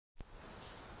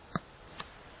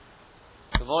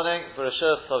morning.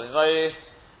 Bereshus Tovimari,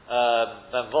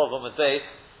 Ben Vov on the date.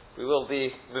 We will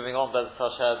be moving on, Bez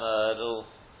Hashem, a little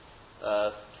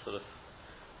sort of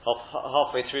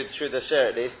halfway through the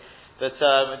share at least. But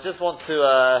I just want to,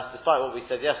 despite what we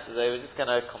said yesterday, we're just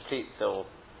going to complete or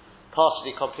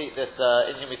partially complete this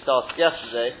inyan we started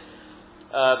yesterday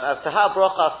as to how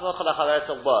Bracha Smucha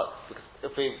L'Chaverta works.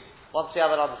 Because once we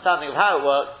have an understanding of how it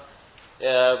works,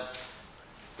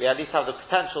 we at least have the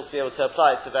potential to be able to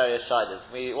apply it to various shaylas.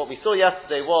 What we saw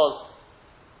yesterday was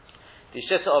the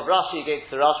shitta of Rashi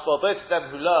against the Rashba. Both of them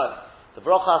who learn the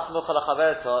bracha smucha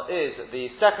l'chaverta is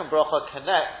the second bracha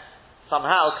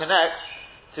somehow connects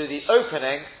to the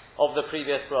opening of the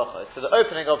previous bracha, to the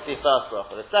opening of the first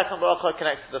bracha. The second bracha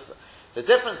connects to the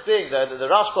difference being that the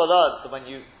Rashba learns that when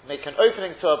you make an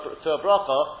opening to a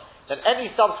bracha, then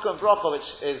any subsequent bracha which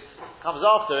comes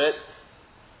after it,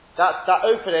 that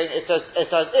opening, it's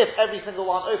as if every single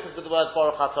one opens with the word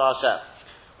Baruch Atah Hashem.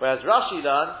 Whereas Rashi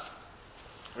learns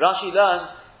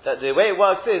that the way it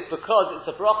works is because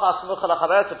it's a bracha smucha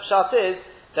l'chaverta. Pshat is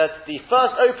that the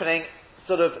first opening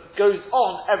sort of goes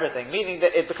on everything, meaning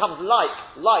that it becomes like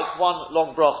one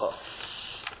long bracha.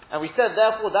 And we said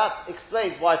therefore that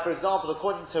explains why, for example,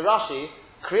 according to Rashi,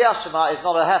 Kriyas Shema is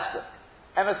not a hefsek.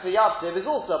 Emes v'yatziv is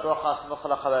also a bracha smucha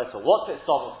l'chaverta. What's it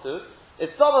samach to?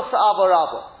 It's samach to Abba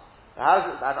Rabbah.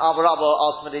 And Abba Rabbah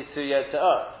ultimately to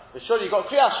Earth. But surely you've got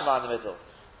Kriyas Shema in the middle.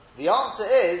 The answer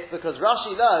is because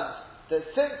Rashi learns that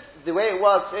since the way it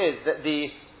works is that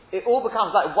it all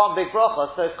becomes like one big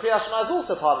bracha, so Kriyas Shema is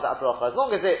also part of that bracha, as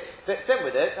long as it fits in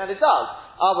with it, and it does.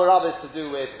 Abba Rabbah is to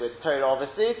do with Torah,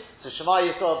 obviously. So Shema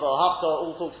Yisrael Haftarah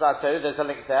all talks about Torah, there's a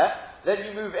link there. Then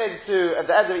you move into,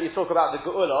 at the end of it you talk about the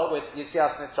Geula with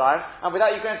Yitzias Mitzrayim, and with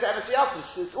that you go into Emes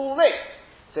V'yatziv, it's all linked.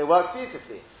 So it works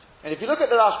beautifully. And if you look at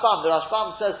the Rashbam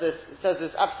says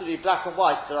this absolutely black and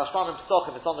white. The Rashbam in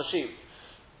Pesachim, it's on the sheet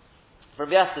from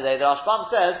yesterday. The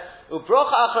Rashbam says, "Ubrocha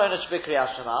acharona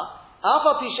sheb'kriyas Shema,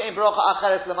 alfa pi she'en brocha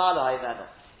achares lemala ha'imenu."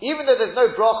 Even though there's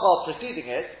no bracha preceding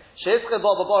it, she'izchel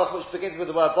bo baruch, which begins with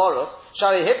the word baruch,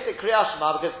 shari hiftik kriyas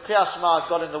Shema, because kriyas Shema has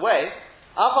got in the way.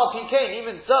 Alfa pi kein,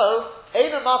 even so,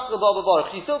 einu maskil bo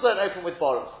baruch. You still don't open with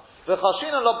baruch. We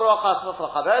consider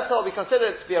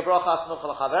it to be a bracha smucha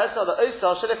l'chaverta, the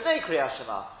osa shelifnei kriyas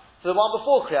Shema, so the one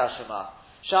before kriyas Shema.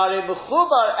 Shari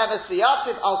mechubar emes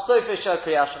v'yatziv al sofish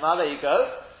kriyas Shema. There you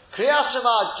go. Kriyas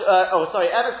Shema.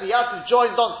 Emes v'yatziv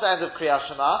joins on to the end of kriyas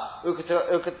Shema.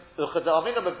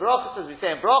 Ukadamina bebrachas, as we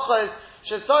say in brachas.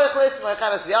 Shetzorich l'ismo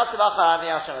emes v'yatziv achar ani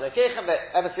Hashem elekechem. The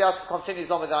emes v'yatziv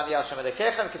continues on with ani Hashem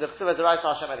elekechem. Kedavtziv edarais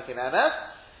Hashem elekim emes.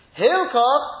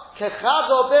 Hilkach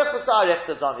kechado berchus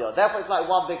arichta zamyo. Therefore, it's like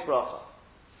one big bracha.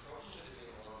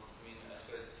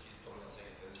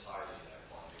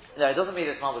 No, it doesn't mean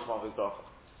it's one big bracha.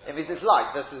 It means it's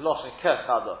like this is loshin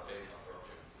kechado.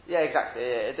 Yeah, exactly.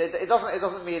 Yeah. It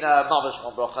doesn't mean mamash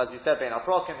one bracha, as you said, bein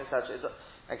aprokim, etc.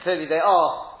 And clearly they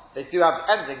do have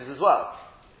endings as well.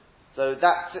 So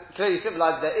that clearly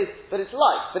symbolizes there is, but it's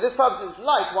like for this purpose, it's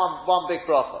like one big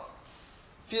bracha.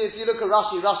 If you look at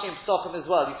Rashi in Pesachim as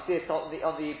well, you can see it on the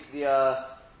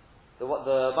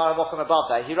Maramokim above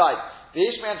there. He writes, he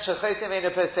says,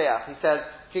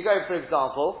 if you go, for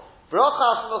example,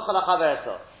 Bracha Smucha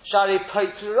L'Chaverta, Shari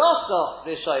Peiturasa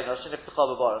Rishayna Sheniftecha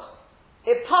B'Baruch.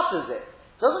 It passes it.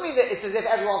 Doesn't mean that it's as if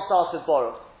everyone starts with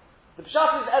Baruch. The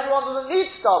pshat is everyone doesn't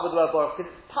need to start with the word Baruch, because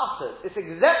it's passes. It's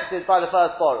exempted by the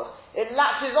first Baruch. It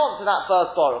latches on to that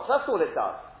first Baruch. That's all it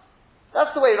does.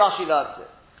 That's the way Rashi learns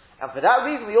it. And for that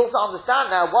reason, we also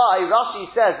understand now why Rashi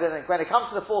says that when it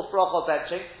comes to the fourth bracha of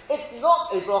benching, it's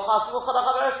not a bracha smucha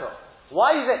l'chaverta.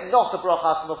 Why is it not a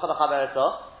bracha smucha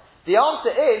l'chaverta? The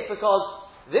answer is because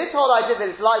this whole idea that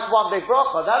it's like one big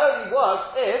bracha, that only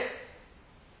works if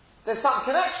there's some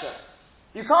connection.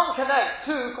 You can't connect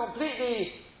two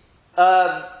completely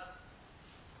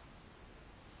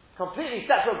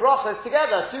separate brachas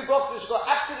together. Two brachas which have got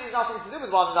absolutely nothing to do with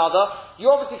one another, you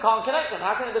obviously can't connect them.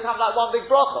 How can it become like one big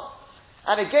bracha?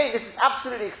 And again, this is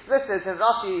absolutely explicit in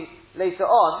Rashi later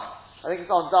on. I think it's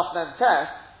on Daf Mem Tes,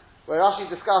 where Rashi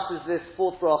discusses this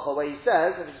fourth bracha, where he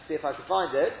says, let me just see if I can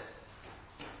find it.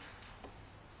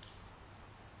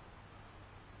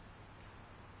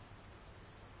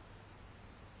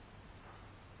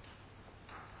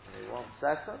 Give me 1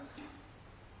 second.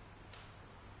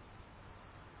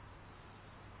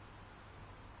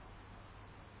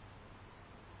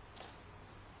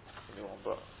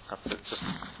 Have to just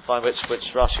find which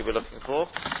Rashi we're looking for.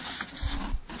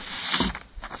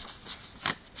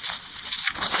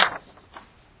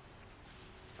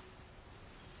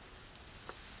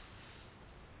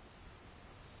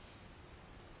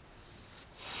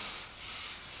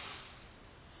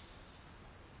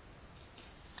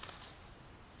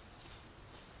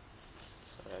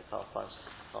 can't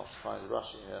find the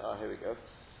Rashi here. Oh, here we go.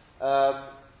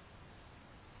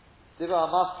 Dibra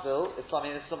Hamasvil, it's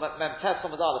Mem Tes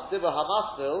Samad Aleph. Dibra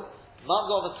Hamasvil,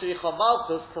 Mango Matricha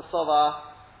Malchus Kasova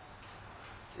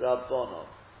Rabbono.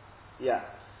 Yeah.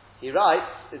 He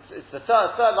writes, it's the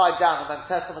third line down, and then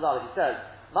Tes Samad Aleph. He says,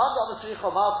 Mango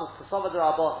Matricha Malchus Kasova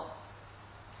Rabbono.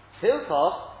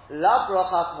 Hilkos, La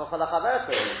Brochas Mochal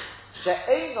HaChaverto.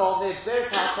 She'eino Mid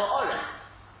Birkat HaOrech.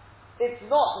 It's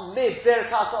not Mid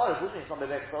Birkat HaOrech. What do you mean it's not Mid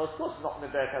Birkat HaOrech? Of course it's not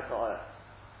Mid Birkat HaOrech.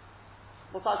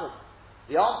 What type of?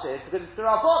 The answer is because it's the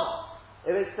Rabbanon.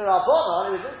 If it's the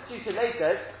Rabbanon, it was instituted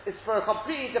later, it's for a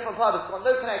completely different purpose, it's got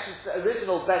no connection to the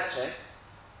original benching,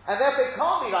 and therefore it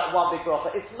can't be like one big bracha.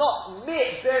 It's not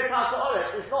Mid Birkat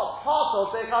HaOrech. It's not part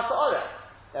of Birkat HaOrech.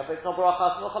 Therefore it's not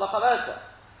Barachas Mochal HaChaverto.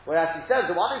 Whereas he says,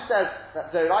 the one who says that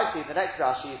Zoraisi, the next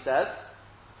Rashi, he says,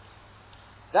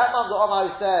 that Manzo Omar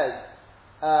who says,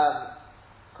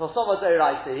 Kosova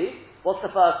Zoraisi, what's the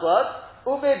first word?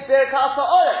 Umid Birkas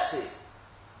HaOrech.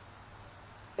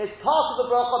 It's part of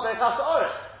the bracha Birkas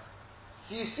HaOrech.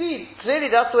 So you see, clearly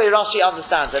that's the way Rashi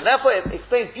understands it. And therefore it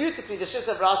explains beautifully the shit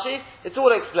of Rashi, it's all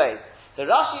explained. The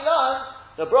Rashi learns,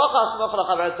 the bracha Mochal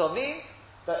HaChaverto means,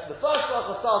 that the first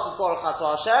bracha starts with Baruch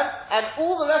Atah Hashem, and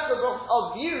all the rest of the brachas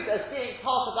are viewed as being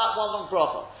part of that one long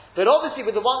bracha. But obviously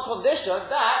with the one condition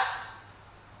that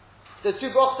the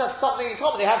two brachas have something in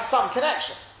common, they have some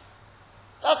connection.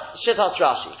 That's Shittas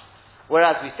Rashi.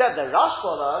 Whereas we said the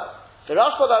Rashba learns,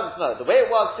 no, the way it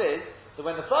works is, that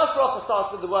when the first bracha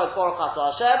starts with the word Baruch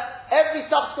Atah Hashem, every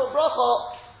subsequent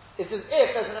bracha, it's as if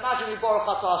there's an imaginary Baruch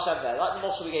Atah Hashem there, like the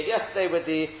Moshe we gave yesterday with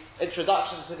the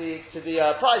introduction to the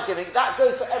prize giving. That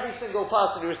goes for every single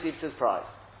person who receives his prize.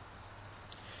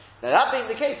 Now that being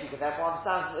the case, you can therefore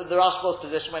understand the Rashba's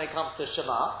position when it comes to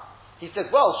Shema. He says,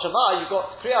 well, Shema, you've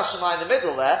got Kriyas Shema in the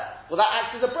middle there, well that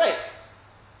acts as a break.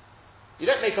 You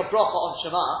don't make a bracha on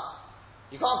Shema.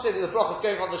 You can't say that the bracha is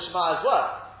going on the Shema as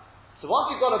well. So once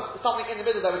you've got something in the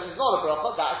middle there which is not a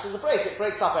bracha, that acts as a break. It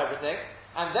breaks up everything.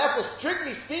 And therefore,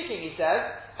 strictly speaking, he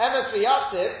says, Emes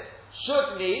Liyativ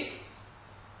should need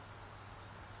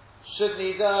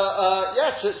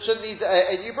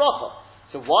a new bracha.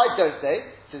 So why don't they?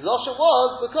 His Lashon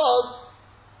was because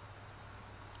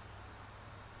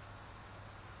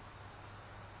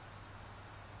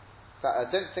I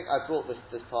don't think I brought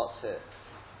this part here.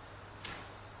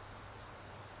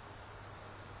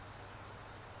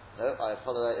 No, I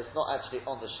apologize. It's not actually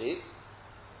on the sheet.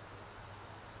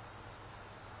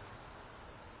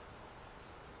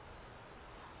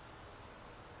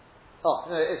 Oh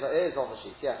no, it is on the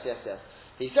sheet. Yes.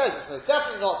 He says it's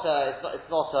definitely not.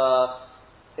 It's not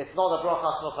a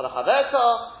bracha Mochal HaChaverto,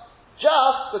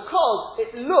 just because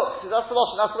it looks. That's the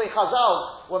Lashon. That's the way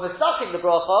Chazal, when they're stuck in the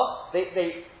bracha,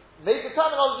 they make the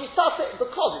terminology start it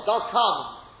because it does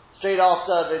come straight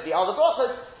after the other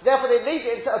brachas. Therefore, they make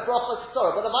it into a bracha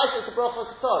ketorah. But the Maisa is a bracha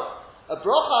ketorah. A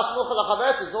bracha Mochal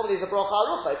HaChaverto is normally a bracha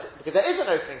arufa because there is an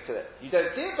opening to it. You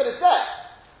don't see it, but it's there.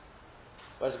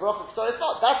 Whereas the bracha ketorah is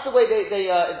not. That's the way they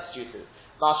instituted it.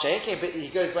 He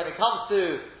goes when it comes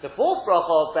to the fourth bracha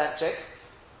of benching.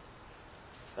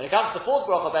 When it comes to the fourth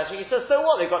bracha of benching, he says, so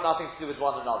what? They've got nothing to do with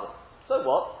one another. So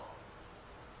what?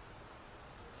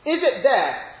 Is it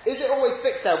there? Is it always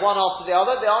fixed there, one after the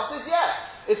other? The answer is yes.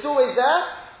 It's always there.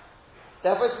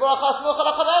 Therefore it's bracha Mochal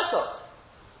HaChaverto.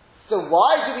 So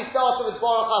why do we start with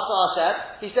Baruch Atah Hashem?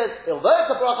 He says, although it's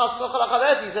a bracha Mochal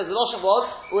HaChaverto, he says the Lashon was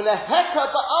Uleheka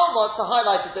ba'alma, to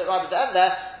highlight it right at the end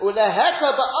there. Uleheka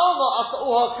ba'alma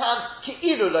asa'uha kan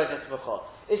ki'ilu lo nismucha.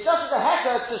 It's just as a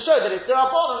heka to show that it's the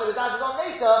Rabbanon that was added on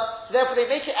later. So therefore they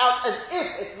make it out as if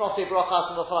it's not a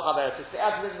bracha Mochal HaChaverto. They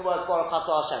added in the word Baruch Atah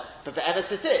Hashem, but the emes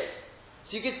it is.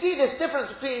 So you can see this difference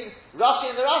between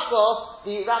Rashi and the Rashba,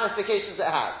 the ramifications it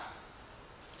has.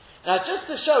 Now, just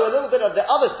to show a little bit of the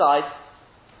other side,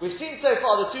 we've seen so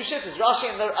far the two shittas,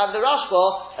 Rashi and the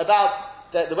Rashba,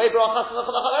 about the way bracha Mochal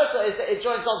HaChaverto is that it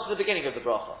joins on to the beginning of the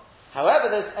bracha.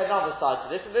 However, there's another side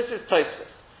to this, and this is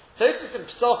Tosfos. Tosfos in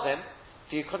Pesachim,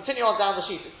 if you continue on down the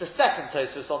sheet, it's the second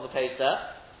Tosfos on the page there.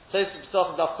 Tosfos in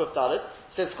Pesachim Daf Kuf Dalet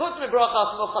says, "Chutz mi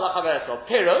bracha Mochal HaChaverto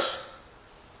Pirush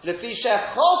lefi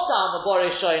shechosam b'borei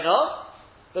shoino,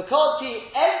 because he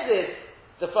ended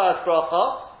the first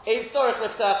bracha." You don't have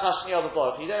to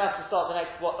start the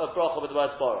next bracha with the word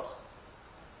Baruch.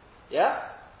 Yeah?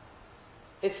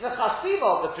 It's the chasima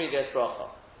of the previous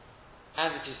bracha.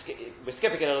 And if we're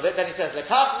skipping it a little bit, then he says,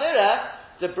 Lekach nira,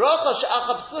 the bracha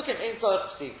she'acha psukim in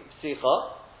tzorech psicha,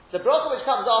 the bracha which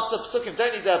comes after psukim don't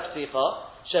need their psicha,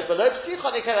 she'below psicha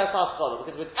nikeres ha'aschala,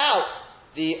 because without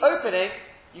the opening,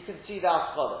 you can see the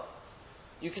ha'aschala.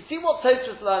 You can see what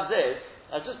Tosfos learns is,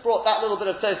 I've just brought that little bit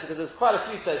of Tosfos because there's quite a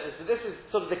few Tosfos, so this is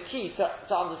sort of the key to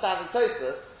understanding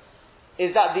Tosfos,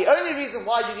 is that the only reason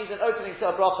why you need an opening to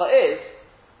a bracha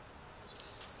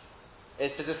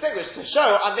is to distinguish, to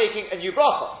show I'm making a new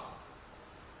bracha.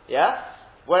 Yeah?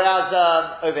 Whereas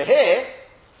over here,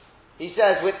 he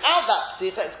says without that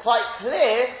psicha, it's quite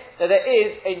clear that there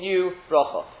is a new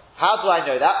bracha. How do I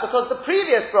know that? Because the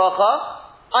previous bracha,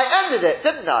 I ended it,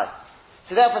 didn't I?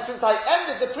 So therefore, since I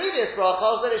ended the previous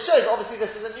bracha, then it shows obviously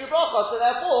this is a new bracha. So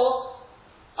therefore,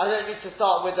 I don't need to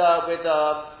start with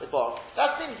baruch.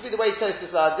 That seems to be the way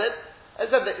Tosfos learns it. As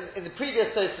I said, in the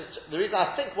previous Tosfos, the reason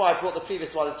I think why I brought the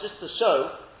previous one is just to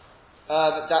show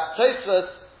that Tosfos,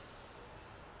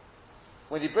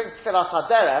 when you bring Tfilas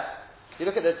Haderech, you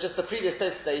look at just the previous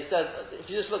Tosfos there, he says,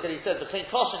 if you just look at it, he says, between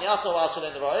Kosh and Yasser Washal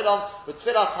in the Ra'olam, with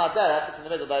Tfilas Haderech, it's in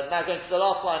the middle there, now going to the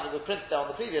last line that we printed there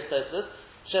on the previous Tosfos,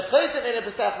 Shechaytim in a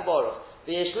B'sech Baruch,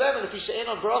 the Yeshlem and the Fisha in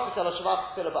on Baruch, Tel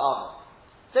HaShavach Tfilah Ba'amal.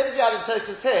 Same as you had in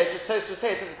Tosfos here, just Tosfos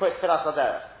here doesn't quote Tfilas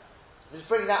Haderech. Just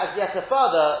bringing that as yet a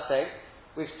further thing,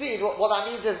 we've seen what that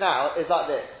means is now, is like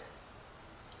this.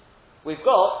 We've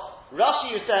got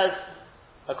Rashi who says,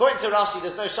 according to Rashi,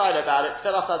 there's no shaila about it.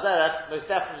 Tfilas Haderech, most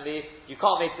definitely, you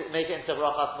can't make it into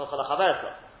Brachas Smucha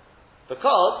L'Chaverta.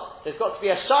 Because there's got to be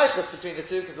a shaykhus between the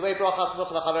two, because the way Brachas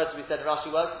Smucha L'Chaverta, we said in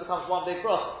Rashi works, it becomes one big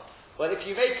bracha. But if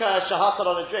you make a shahatal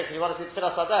on a drink and you want to do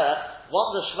Tfilas Haderech,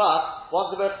 one's a shvat,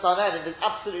 one's a Berch Samen, and there's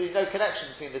absolutely no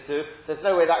connection between the two, there's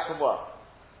no way that can work.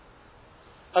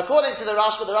 According to the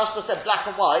Rashba said black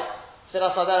and white,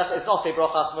 Tfilas Haderech is not a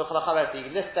Brachas Smucha L'Chaverta.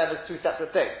 You list them as two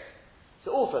separate things.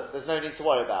 So also, there's no need to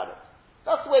worry about it.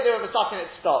 That's the way they were mistaken it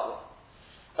to start with.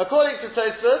 According to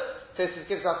Tosfos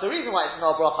gives us the reason why it's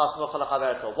not Bracha Smucha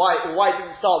L'Chaverta. Why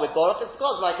didn't it start with Baruch? It's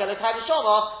because like Elok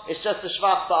HaNeshama, it's just a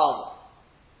Shvach Ba'alma.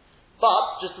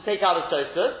 But, just to take out of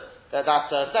Tosfos, that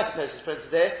second Tosfos printed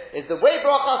here, is the way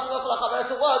Bracha Smucha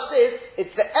L'Chaverta works is,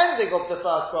 it's the ending of the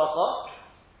first Bracha,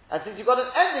 and since you've got an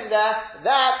ending there,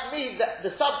 that means that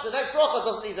the next bracha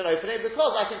doesn't need an opening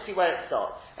because I can see where it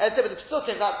starts. And so with the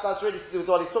Pesukim, that's really to do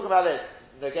with what he's talking about this.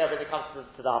 Negeh when it comes to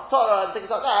the Haftarah and things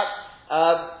like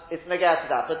that, it's Negeh to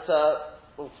that. But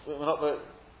we're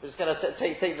just going to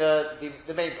take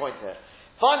the main point here.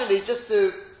 Finally, just to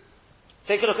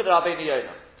take a look at the Rabbeinu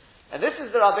Yonah. And this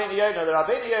is the Rabbeinu Yonah. The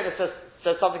Rabbeinu Yonah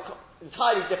says something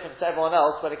entirely different to everyone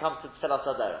else when it comes to Tfilas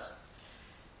Haderech.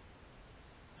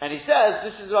 And he says,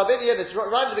 this is Rabbeinu Yonah, it's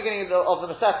right at the beginning of the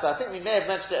Masechta. I think we may have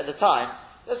mentioned it at the time.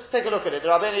 Let's take a look at it. The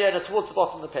Rabbeinu Yonah towards the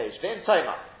bottom of the page. Ve'in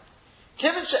Toma.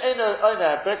 Kivin she'eno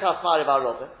oner Birkas Ma'ariv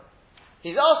HaRovin.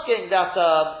 He's asking that,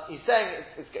 he's saying,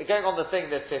 it's going on the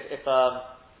thing that if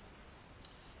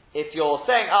you're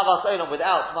saying Avas Olam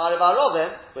without Ma'ariv HaRovin,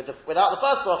 without the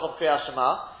first bracha of Kriyas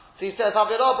Shema, so he says,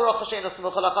 Havilah Baruch Hashem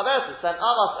Smucha L'Chaverta. Then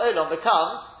Avas Olam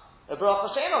becomes a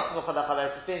Baruch Hashem Smucha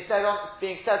L'Chaverta. It's being said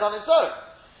on its own.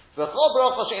 Any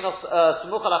bracha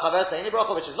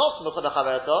which is not Smucha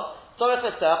L'Chaverta,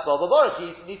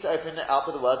 you need to open it up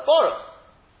with the word Baruch.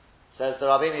 Says the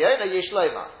Rabbeinu Yonah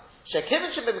Yishloima. Since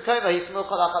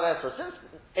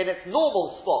in its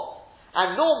normal spot,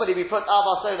 and normally we put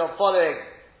Avas Olam following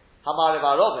Hamariv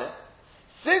HaRovin,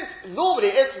 since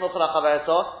normally it's Smucha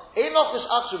L'Chaverta, we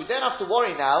don't have to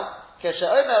worry now, when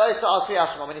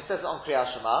he says it on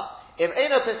Kriyas Shema, if he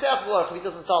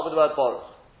doesn't start with the word Baruch.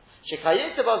 Because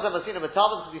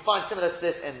we find similar to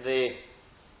this in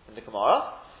the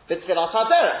Gemara. But Tfilas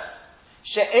Haderech,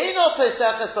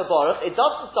 it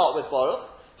doesn't start with Baruch.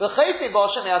 And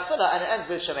it ends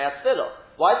with Shemei Tfilah.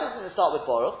 Why doesn't it start with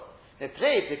Baruch? Because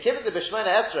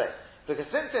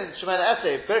since in Shemei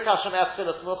Esrei, Birkas Shemei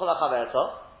Tfilah Smucha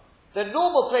L'Chaverta, the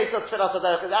normal place of Tfilas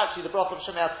Haderech is actually the bracha of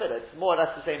Shemei Tfilah. It's more or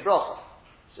less the same bracha.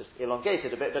 It's just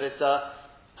elongated a bit, but it's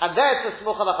and there it's the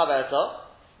Smucha L'Chaverta.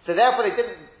 So therefore they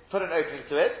didn't put an opening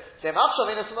to it. We're not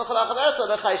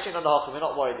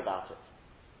worried about it.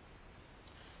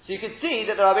 So you can see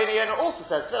that the Rabbeinu Yonah also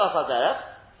says, Tfilas Haderech,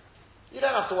 you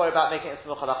don't have to worry about making it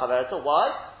Smucha L'Chaverta.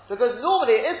 Why? Because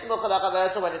normally it is Smucha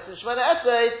L'Chaverta when it's in Shemona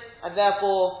Esrei, and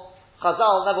therefore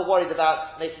Chazal never worried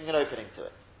about making an opening to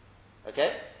it.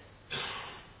 Okay?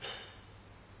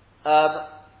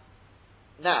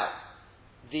 Now,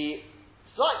 the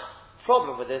slight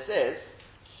problem with this is,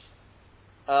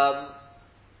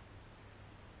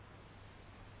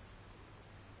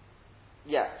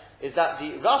 is that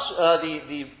the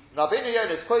Rabbeinu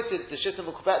Yonah has quoted the Shittim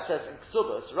Ukbetzes in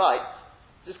Ksubas, right?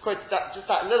 Just quoted that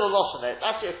little loss on it. It's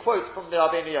actually a quote from the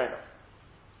Rabbeinu Yonah.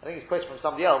 I think it's quoted from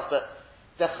somebody else, but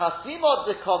the Chasimot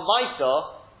de Kamaita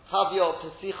have your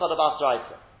Pesicha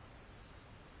L'Basraita.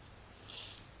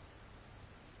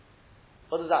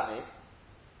 What does that mean?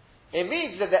 It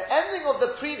means that the ending of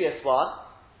the previous one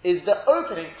is the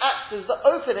opening, acts as the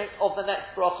opening of the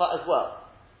next bracha as well.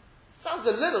 Sounds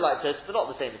a little like Tosfos, but not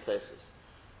the same as Tosfos.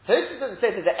 Tosfos doesn't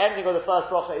say that the ending of the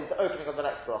first bracha is the opening of the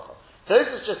next bracha.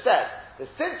 Tosfos just said that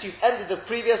since you've ended the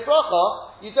previous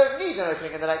bracha, you don't need an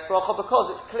opening in the next bracha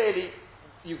because it's clearly,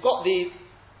 you've got the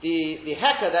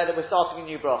hecker there that we're starting a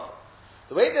new bracha.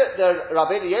 The way that the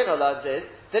Rabbeinu Yonah learns is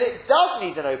that it does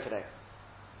need an opening.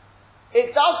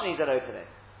 It does need an opening.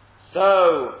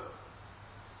 So,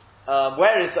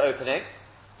 where is the opening?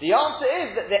 The answer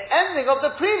is that the ending of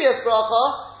the previous bracha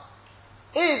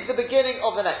is the beginning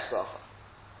of the next bracha.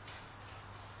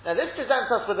 Now this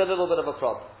presents us with a little bit of a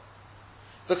problem.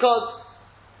 Because,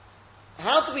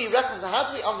 how do we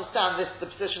understand the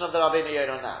position of the Rabbeinu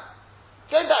Yonah now?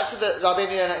 Going back to the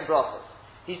Rabbeinu Yonah in brachos.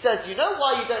 He says, you know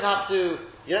why you don't have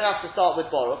to start with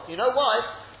Baruch? You know why?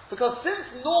 Because since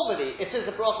normally it is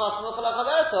a bracha Smucha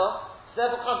L'Chaverto,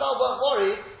 therefore Chazal won't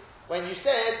worry when you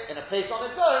say it in a place on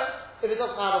its own if it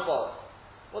doesn't have a Baruch.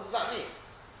 What does that mean?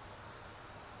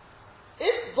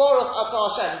 If Baruch Atah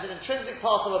Hashem is an intrinsic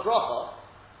part of a bracha,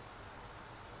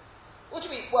 what do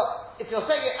you mean? Well, if you're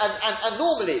saying it, and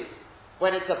normally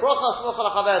when it's a bracha Smucha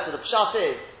L'Chaverto, the pshat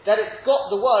is that it's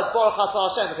got the word Baruch Atah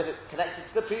Hashem because it's connected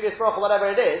to the previous bracha, whatever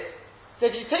it is. So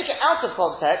if you take it out of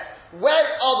context, where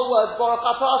are the words Baruch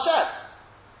Atah Hashem?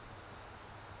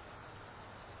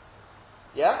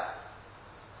 Yeah?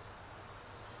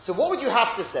 So what would you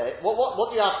have to say? What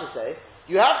do you have to say?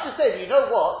 You have to say, you know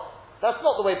what? That's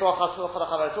not the way Baruch Atah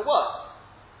Hashem works.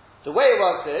 The way it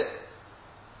works is,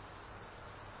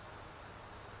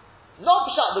 not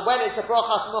pshat that when it's a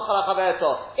bracha Smucha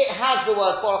L'Chaverto, it has the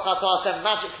word Baruch Atah Hashem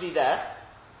magically there.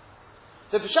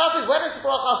 The pshat is when it's a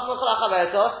bracha Smucha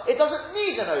L'Chaverto, it doesn't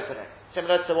need an opening,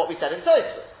 similar to what we said in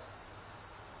Tosfos.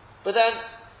 But then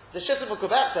the Shita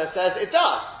Mukubekta says it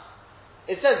does.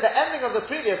 It says the ending of the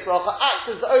previous bracha acts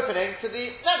as the opening to the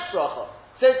next bracha,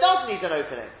 so it does need an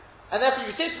opening. And therefore,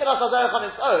 if you take Tfilas HaDerech on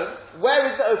its own, where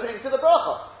is the opening to the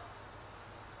bracha?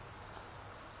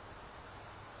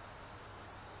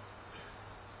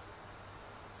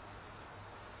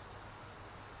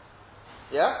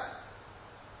 Yeah?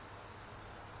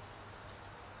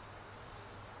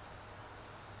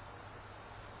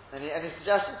 Any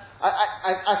suggestions?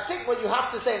 I think what you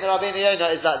have to say in the Rabbeinu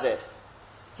Yonah is like this.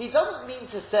 He doesn't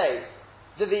mean to say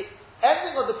that the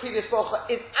ending of the previous bracha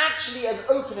is actually an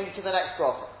opening to the next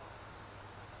bracha.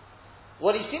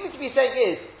 What he seems to be saying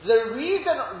is, the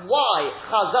reason why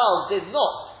Chazal did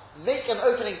not make an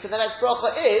opening to the next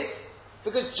bracha is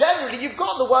because generally you've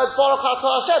got the word Baruch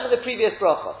Atah Hashem in the previous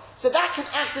bracha. So that can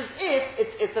act as if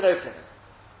it's an opening.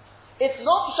 It's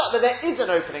not shut that there is an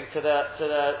opening to the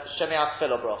Shemiat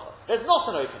Tefillah bracha. There's not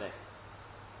an opening.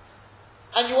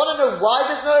 And you want to know why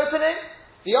there's no opening?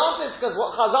 The answer is because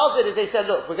what Chazal did is they said,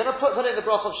 look, we're going to put in the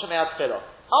bracha of Shemiat Tefillah.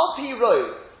 Al Pi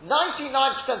Rov,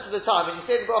 99% of the time when you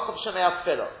say the bracha of Shemiat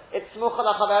Tefillah, it's Smucha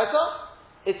L'Chaverto,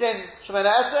 it's in Shemona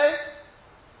Esrei,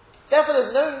 therefore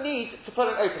there's no need to put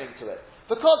an opening to it.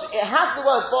 Because it has the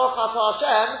word Baruch Atah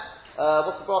Hashem,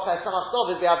 what's the bracha Samach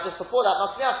Dov we have just before that,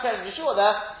 Masmiach Keren Yeshua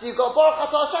there, so you've got Baruch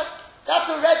Atah Hashem. That's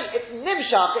already, it's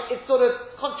Nimshach, it sort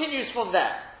of continues from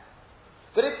there.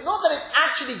 But it's not that it's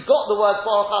actually got the word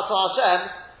Baruch Atah Hashem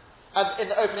as in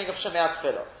the opening of Shemiat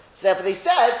Tefillah. So therefore they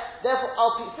said,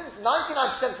 since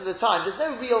 99% of the time, there's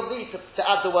no real need to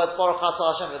add the word Baruch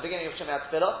Atah Hashem at the beginning of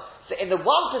Shemiat Tefillah. So in the 1%,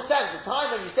 the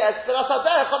time when you say Tfilas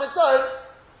HaDerech on its own,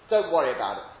 don't worry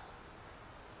about it.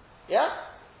 Yeah?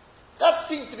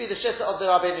 That seems to be the Shita of the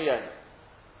Rabbeinu Yonah.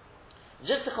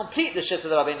 Just to complete the Shita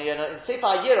of the Rabbeinu Yonah, in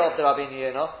Sefer Yira of the Rabbeinu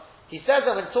Yonah, he says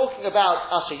that when talking about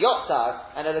Asher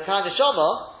Yotzar and Elokai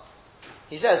Neshama,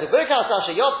 he says, the Birkas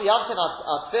Asher Yotzar Yamtin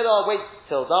Atfilah, wait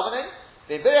till davening.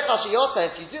 The Birkas Asher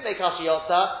Yotzar, if you do make Asher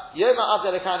Yotzar, Yoma Av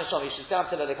Elokai Neshama, you should say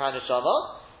until Elokai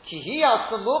Neshama. Ki hi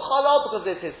ha-smuch alo, because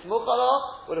it is smuch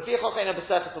alo, or the Fichach Eina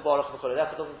B'Sefer for Baruch V'chol.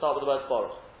 Therefore it doesn't start with the word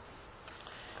Baruch.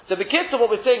 So the kids of what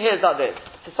we're saying here is like this.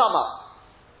 To sum up,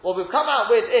 what we've come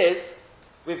out with is,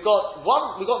 we've got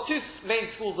two main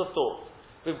schools of thought.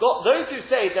 We've got those who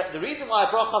say that the reason why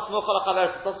a bracha Smucha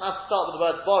L'Chaverto doesn't have to start with the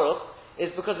word Baruch is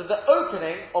because of the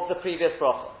opening of the previous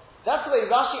bracha. That's the way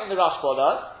Rashi and the Rashba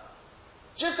learn.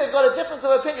 Just they've got a difference of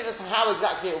opinion as to how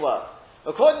exactly it works.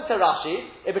 According to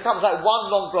Rashi, it becomes like one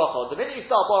long bracha. The minute you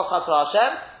start Baruch Atah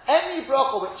Hashem, any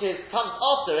bracha which comes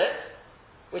after it,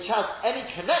 which has any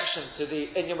connection to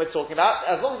the inyan we're talking about,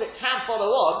 as long as it can follow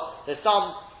on, there's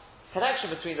some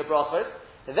connection between the brachas,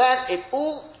 then it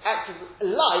all acts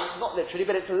like, not literally,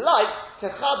 but it's like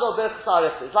Techadol Berch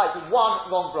Sarif. It's like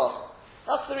one long bracha.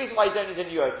 That's the reason why you don't need a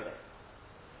new opening.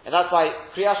 And that's why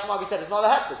Kriyas Shema we said is not a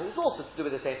hefker, because it's also to do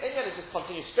with the same inyan, it just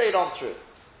continues straight on through.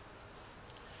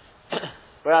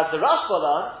 Whereas the Rashba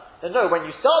learns, then no, when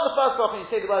you start the first bracha and you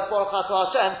say the word Baruch Atah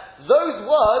Hashem, those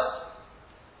words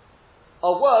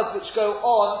are words which go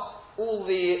on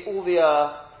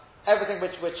everything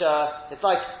which it's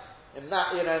like in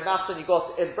Nafsan you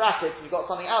got in brackets, you got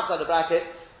something outside the bracket,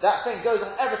 that thing goes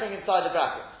on everything inside the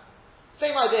bracket.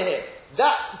 Same idea here.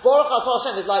 That Baruch Atah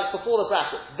Hashem is like before the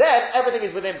bracket. Then everything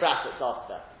is within brackets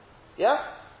after that. Yeah?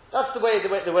 That's the way it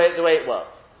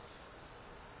works.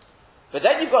 But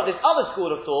then you've got this other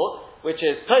school of thought, which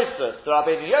is Tosfos, the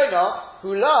Rabbeinu Yonah,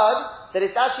 who learned that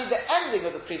it's actually the ending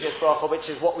of the previous bracha which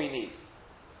is what we need.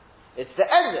 It's the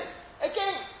ending.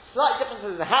 Again, slight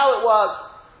differences in how it works.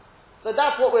 So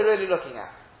that's what we're really looking at.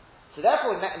 So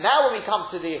therefore, now when we come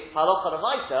to the Halacha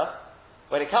L'Maisa,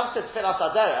 when it comes to Tfilas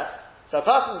Haderech, so a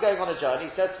person's going on a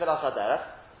journey, he says Tfilas Haderech,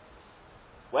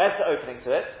 where's the opening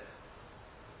to it?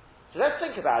 So let's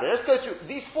think about it. Let's go through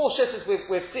these four shittas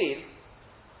we've seen.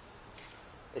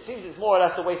 It seems it's more or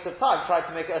less a waste of time trying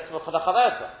to make it a Smucha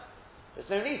L'Chaverta. There's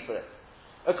no need for it.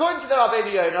 According to the Rabbeinu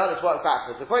Yonah, let's work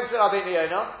backwards. According to the Rabbeinu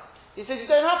Yonah, he says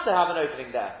you don't have to have an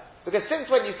opening there. Because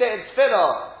since when you say in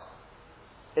Tfilah,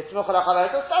 it's Smucha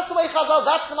L'Chaverta, that's the way Chazal,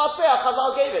 that's the Matzbeah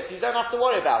Chazal gave it, so you don't have to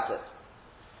worry about it.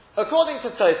 According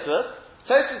to Tosfos,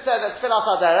 Tosfos said that Tfilas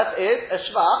Haderech is a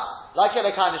Shvach, like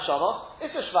Elokai Neshama,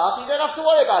 it's a Shvach, you don't have to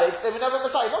worry about it. They were never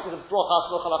Messiah, not because it's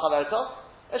Brocha Smucha L'Chaverta.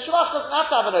 A Shvach doesn't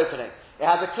have to have an opening. It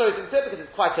has a closing to it because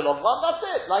it's quite a long one, that's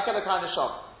it, like Elokai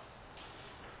Neshama.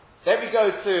 Then we go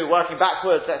to working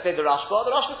backwards, let's say the Rashba.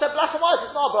 The Rashba said black and white,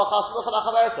 it's not a Brocha Smucha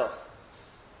L'Chaverta.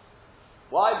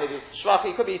 Why? Maybe it's Shvach,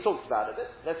 it could be he talks about it.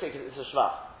 Let's say it's a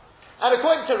Shvach. And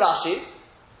according to Rashi,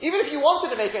 even if you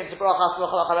wanted to make it into Bracha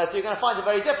Smucha L'Chaverta, you're going to find it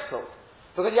very difficult.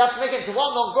 Because you have to make it into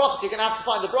one long bracha, so you're going to have to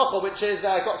find a bracha which is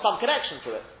got some connection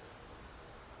to it.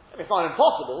 It's not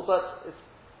impossible, but it's...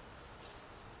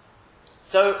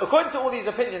 So, according to all these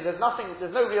opinions, there's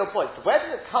no real point. So where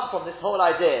does it come from, this whole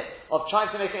idea of trying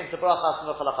to make it into Bracha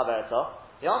Smucha L'Chaverta?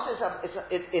 The answer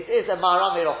is it is a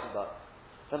Maharami Rothenberg.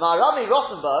 The Maharami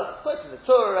Rothenberg, quotes in the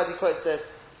Torah already, quotes this,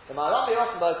 the Maharami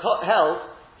Rothenberg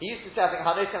held, he used to say, I think,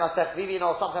 Hanosin Asef Livin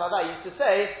or something like that, he used to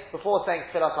say, before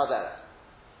saying Tfilas Haderech.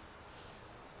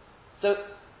 So,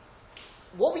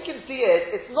 what we can see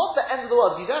is, it's not the end of the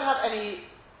world. You don't have any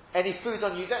food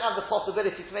on you, you don't have the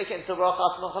possibility to make it into Bracha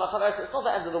Smucha L'Chaverta, it's not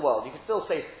the end of the world. You can still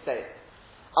say it.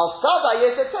 Al-Sada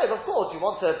Yesed Tov, of course, you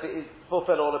want to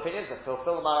fulfill all opinions, and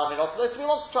fulfill the Maharami Rothenberg, so we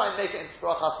want to try and make it into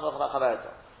Bracha Smucha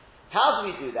L'Chaverta. How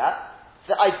do we do that?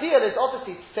 The ideal is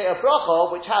obviously to say a bracha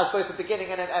which has both a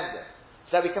beginning and an ending,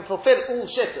 so that we can fulfill all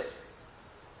shittas.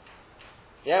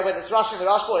 Yeah, whether it's Rashi and the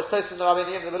Rashba, or it's Tosfos and the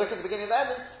Rabbeinu Yonah, we're looking at the beginning and the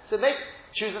ending, so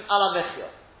choose an Ala Mechia.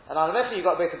 And Ala Mechia you've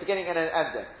got both a beginning and an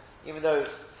ending, even though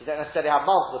you don't necessarily have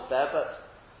Malchus there, but...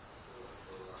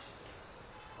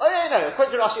 Oh yeah, no,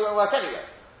 according to Rashi it won't work anyway.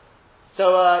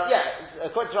 So,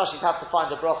 according to Rashi you'd have to find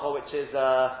a bracha which is,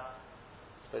 I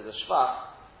suppose a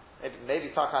Shvach. Maybe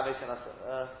Taka Nosin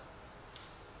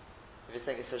if you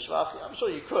think it's a Shvach, I'm sure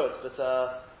you could, but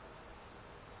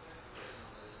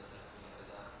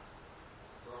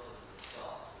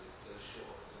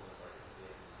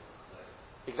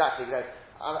exactly.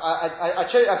 I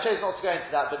chose not to go into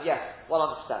that, but yes,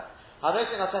 100%.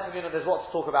 Hanosin Asefim, there's what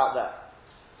to talk about there.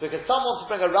 Because some want to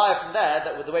bring a raya from there,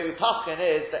 that the way we paskin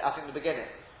is, that I think the beginning.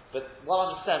 But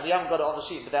 100%, we haven't got it on the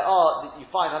sheet, but you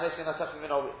find Hanosin Asefim,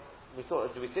 we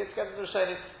thought, do we see it together with the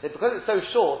Rishonim? Because it's so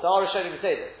short, our Rishonim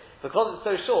say this. Because it's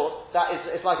so short,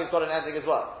 it's like it's got an ending as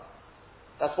well.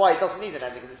 That's why it doesn't need an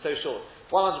ending, because it's so short.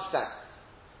 100%.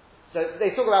 So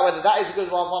they talk about whether that is a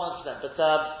good one, 100%. But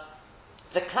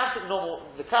the classic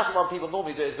one people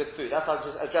normally do is with food. That's how I'm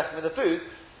just addressing with the food.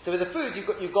 So with the food, you've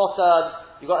got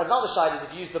another side is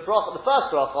if you use the bracha, the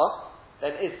first bracha,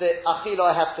 then is the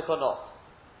achila a heftik or not?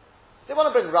 They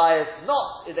want to bring rayas, it's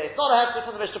not a heftik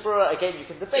from the Mishnah Berurah. Again, you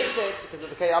can debate it, because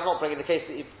of the case, I'm not bringing the case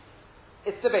that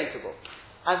it's debatable.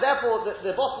 And therefore,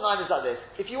 the bottom line is like this.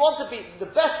 If you want to the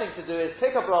best thing to do is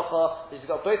pick a bracha, which has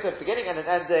got both a beginning and an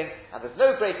ending, and there's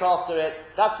no break after it,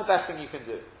 that's the best thing you can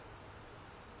do.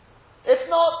 If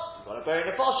not, you've got to bury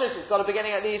the Nefashis, it's got a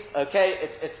beginning at least, okay,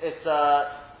 it's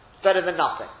better than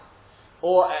nothing.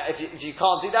 Or if you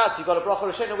can't do that, so you've got a bracha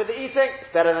Rishonah with the eating, it's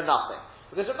better than nothing.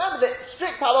 Because remember that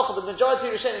strict halacha, the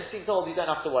majority of Rishonim seem told you don't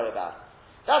have to worry about.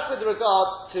 That's with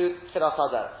regard to Tfilas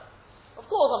Haderech. Of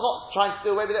course, I'm not trying to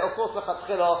do away with it. Of course, one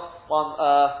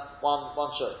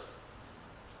should.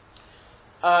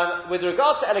 With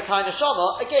regard to Elokai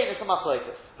Neshama, again, it's a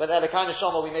machlokes. Whether Elokai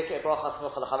Neshama we make it a bracha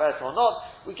Smucha L'Chaverta or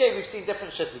not, we've seen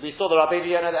different shittas. We saw the Rabbeinu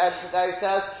Yonah at the end there who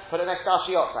says, put it next to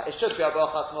Ashiyotza. It should be a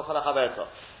bracha Smucha L'Chaverta.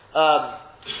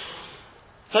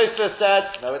 Tosfos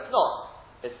said, no, it's not.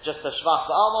 it's just a shvach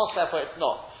ba'almos, therefore it's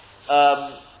not.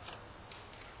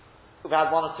 We've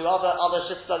had one or two other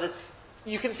shittas like this.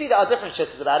 You can see there are different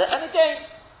shittas about it, and again,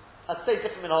 I'd say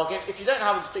different minhagim. If you don't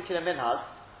have a particular minhag,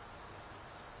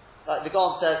 like the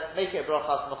Gaon says, make it a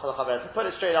bracha smucha l'chaver, put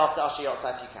it straight after Asher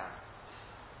Yotzah if you can.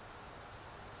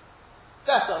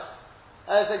 Better.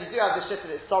 As I said, you do have the shit that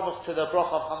it's samuch to the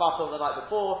bracha of Hamato the night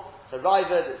before, so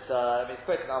Ravid, it's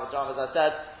quick and Avajam, as I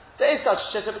said. There is such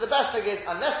shit, but the best thing is,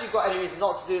 unless you've got any reason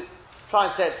not to do, try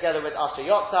and say it together with Asher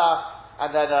Yotzah,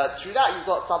 and then through that you've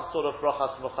got some sort of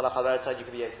bracha smucha l'chaver, so you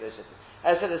can be able to do this shit.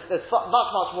 As I said, there's much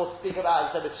more to speak about.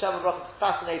 As I said, with Shem bracha, it's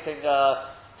fascinating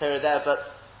Torah there,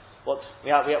 but what we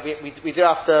do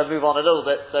have to move on a little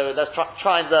bit, so let's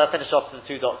try and finish off the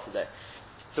 2 dots today.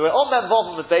 So we're on Mem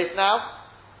Vav on the base now.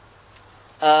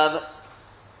 3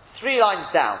 lines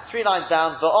down.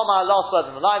 V'omar, last word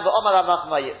in the line. V'omar Rav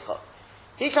Nachman Yitzchak.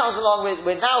 He comes along with.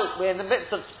 We're in the midst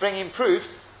of bringing proofs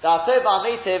that Atov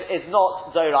Ha'Meitiv is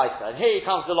not Doraisa, and here he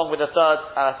comes along with a third,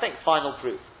 final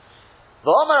proof.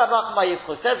 V'omar Rav Nachman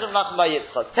Yitzchak says Rav Nachman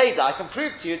Yitzchak. Teda, I can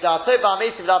prove to you that Atov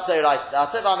Ha'Meitiv is not Doraisa.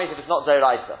 That Atov Ha'Meitiv is not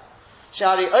Doraisa.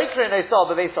 Shari Oikrin Osal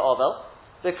B'Veisa Ovel,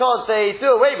 because they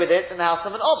do away with it in the house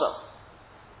of an Ovel.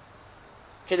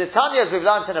 Kedetanya, as we've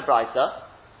learned in a Braisa,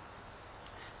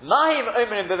 Mahim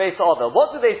Omerim B'Veisa Ovel.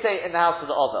 What do they say in the house of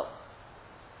the Ovel?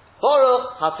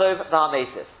 Baruch Hatov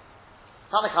V'Hameitiv.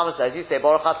 Tanakh says, you say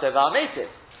Baruch Hatov V'Hameitiv.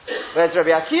 Whereas Rabbi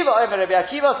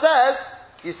Akiva says,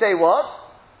 you say what?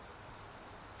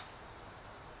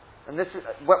 And this is,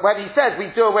 when he says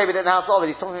we do away with it in the house of Ovel,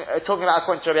 he's talking about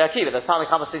according to Rabbi Akiva. The Tanakh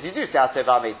says you do say Hatov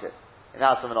V'Hameitiv in the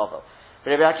house of an Ovel.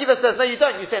 But Rabbi Akiva says, no, you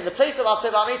don't. You say in the place of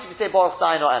Hatov V'Hameitiv, you say Baruch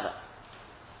Dayan or Emet.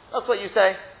 That's what you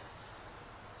say.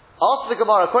 After the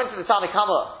Gemara, according to the Tanakh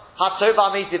Hatov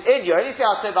Ha'Meitiv in, you only say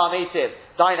Hatov Ha'Meitiv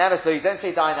Dayan Emes, so you don't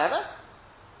say Dayan Emes?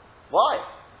 Why?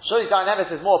 Surely Dayan Emes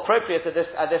is more appropriate at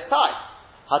this time.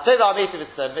 Hatov Ha'Meitiv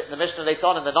is the Mishnah later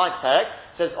on in the 9th parak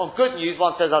says on good news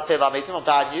one says Hatov Ha'Meitiv, on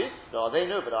bad news no they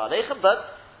know but Aleichem,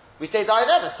 but we say Dayan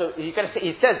Emes. So he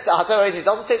says that Hatov Ha'Meitiv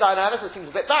doesn't say Dayan Emes, it seems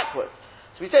a bit backwards.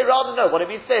 So we say rather no, what it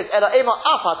means says Ela Ema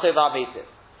Af Hatov Ha'Meitiv.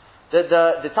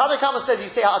 The Tanakh says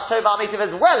you say Hatov Ha'Meitiv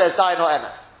as well as Dayan or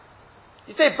Emes.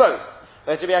 You say both.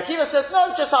 Whereas Rabbi Akiva says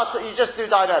no, you just do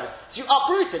Dayan or Emes. So you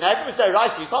uproot it. Now everyone's so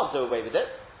right, so you can't do away with it.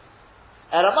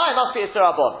 Elamai must be a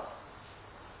Tzarabon.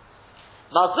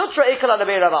 Mazutra Ikala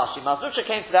Lebei Ravashi. Mazutra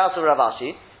came to the house of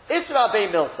Ravashi. Isra Bei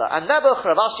Milsa, and Nebuch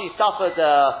Ravashi suffered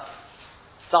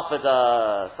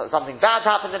something bad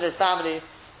happened in his family,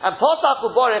 and Posach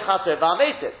Uborech Hatov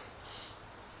Ha'Meitiv.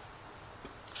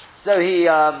 So he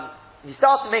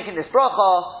started making this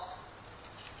bracha,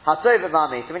 Hatov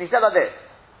Ha'Meitiv, and he said like this,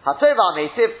 Hatov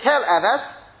Ha'Meitiv, Kel Emes,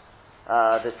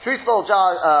 the truthful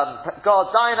God,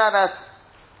 Dayan Emes,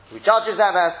 who judges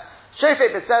Emes,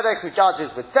 Shofet B'Tzedek, who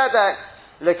judges with Tzedek,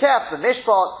 Lekeach the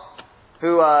Mishpat,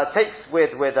 who takes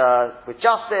with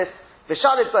justice,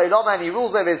 V'Shalit B'Iloma, and he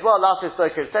rules over his well, Lasis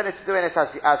Doker, Senate to doing it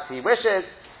as he wishes,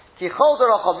 Ki Chol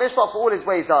Derach of Mishpat, for all his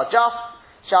ways are just,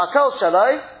 Sha'akol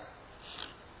Shalom,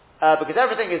 because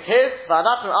everything is his,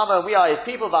 v'anachnu Amma, we are his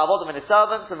people, v'avodim and his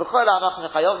servants, and v'chol ha'anachnu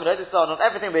chayov v'nodisah, and on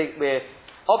everything we're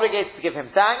obligated to give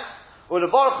him thanks,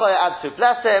 u'lebaruch and to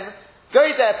bless him,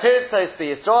 goyder pirtzos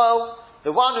b'Yisrael,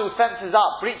 the one who fences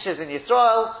up breaches in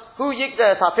Yisrael, who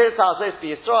yigder ta'pirtzos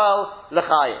b'Yisrael,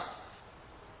 l'chayim.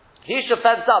 He should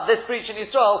fence up this breach in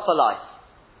Yisrael for life.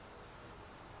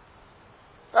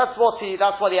 That's what he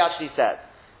actually said.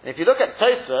 And if you look at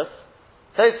Tosfos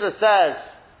says,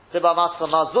 Tiba Matzah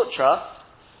Mazutra,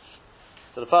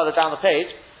 so the further down the page,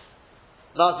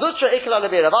 Mazutra Ikla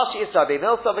Lebi Ravashi Isra Bei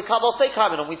Milsa V'Kabal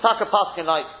Seikaimin, and we take a paskin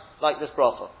like this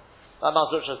bracha. That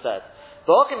Mazutra said.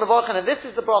 V'Okim V'Vorchen, and this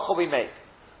is the bracha we make.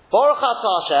 Baruch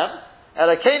Atah Hashem,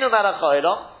 Elokeinu Melech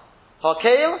Ha'olam,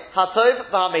 Hakeil Hatov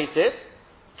V'Hameitiv,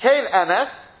 Keil Emes,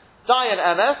 Dayan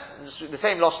Emes, the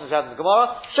same Lashon as we had in the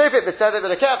Gemara, Shofet B'Tzedek,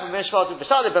 V'Lekech V'Mishpat,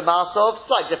 V'Shalit B'Masov,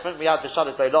 slightly different, we had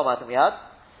V'Shalit B'Ilom, I think we had.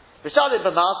 V'shalit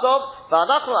b'masov,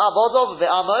 v'anachnu abodov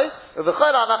v'amoy,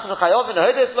 v'chol anachnu chayov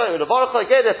v'nohodis lo, v'lebaruch lo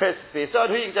geder pirtzos v'Yisrael,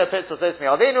 who yigder pirtzos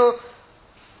me'alenu,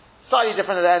 slightly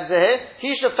different at the end here.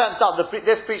 He should fence up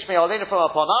this breach me'alenu from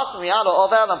upon us, and mi'alo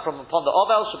ovel, and from upon the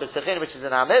ovel, sheb'tzechin, which is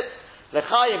in our midst,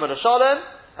 l'chayim v'l'sholem,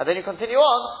 and then you continue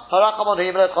on, harachamon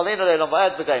ha'imle cholinu le'lom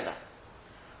v'ed v'goyme.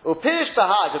 Upirish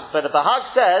Bahag, but the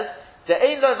Bahag says,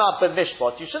 de'ein lo ma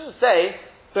b'mishpat, you shouldn't say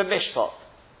b'mishpat.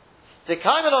 The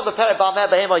Kaiman on the Perek Ba'ameh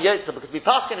Behema Yotzah, because we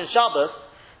pass in Shabbos,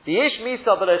 the Ish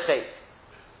Misa B'lo Chet.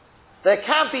 There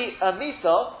can be a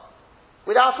Misa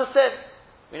without a sin.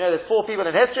 We know there's 4 people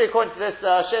in history, according to this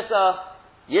Shita,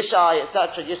 Yishai,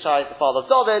 etc. Yishai is the father of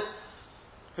David,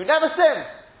 who never sinned.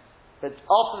 But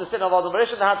after the sin of Adam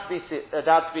Rishon, there had to be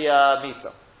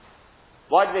Misa.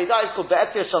 Why did they die? It's called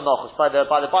Be'etir Shal Nochos, by the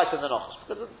bite of the Nochos.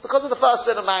 Because of the first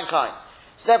sin of mankind.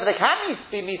 So therefore there can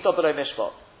be Misa below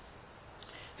Mishpat.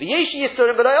 The Yeshi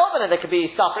Yisurim below Omen, and there could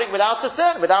be suffering without a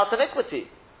sin, without iniquity.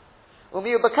 But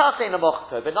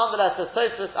nonetheless, as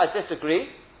Tosfos, I disagree.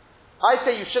 I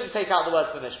say you shouldn't take out the word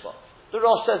for Mishpat. The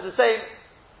Rosh says the same.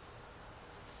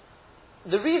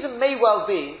 The reason may well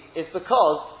be is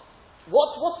because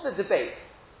what's the debate?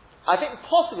 I think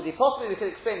possibly we could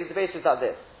explain the debate is like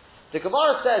this. The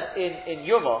Gemara says in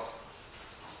Yuma,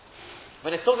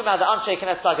 when it's talking about the Anshe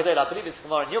Knesset Gadol, I believe it's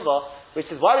Gemara in Yuma,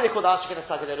 which is why were they called Anshe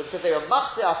Knesset Gadol? Because they were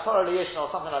Machzeh Torah Liyishna or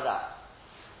something like that.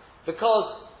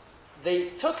 Because they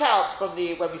took out from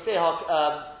when we say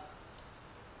Hakel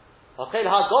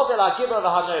HaGodel HaGibor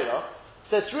V'HaNorah,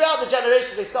 so throughout the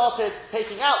generations they started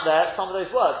taking out there some of those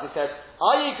words. They said,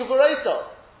 Aye Gevuroso,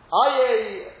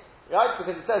 Aye, right?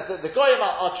 Because it says that the Goyim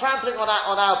are trampling on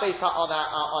our base, on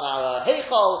our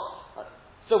Heichal.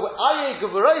 So Aye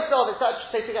Gevuroso, they started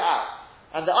taking it out.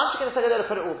 And the Anshe Knesset Gadol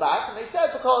put it all back, and they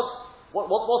said because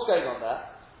what's going on there?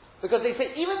 Because they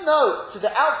say even though to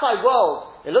the outside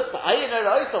world it looks like Aye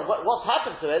Norah Oso, what's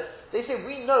happened to it? They say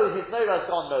we know his Norah has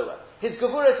gone nowhere, his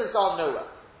Gevuros has gone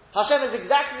nowhere. Hashem is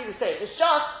exactly the same. It's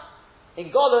just in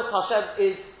Golus Hashem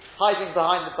is hiding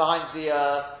behind he's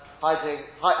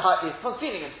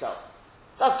concealing himself.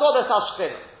 That's Golus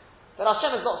Hashchina. But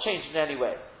Hashem has not changed in any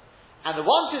way. And the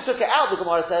ones who took it out, the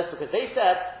Gemara says, because they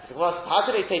said, the Gemara says, how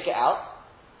could they take it out?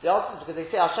 The answer is because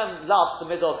they say Hashem loves the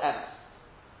middle of Emes.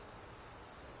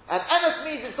 And Emes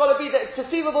means it's got to be that it's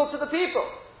perceivable to the people.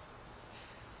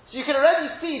 So you can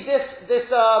already see this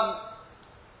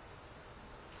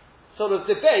sort of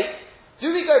debate.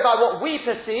 Do we go by what we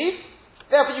perceive?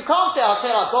 Therefore you can't say or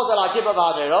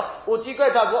do you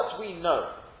go by what we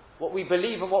know? What we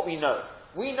believe and what we know.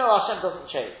 We know Hashem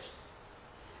doesn't change.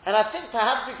 And I think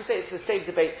perhaps we could say it's the same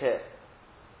debate here.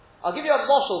 I'll give you a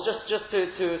moshel just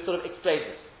to sort of explain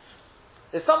this.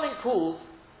 There's something called,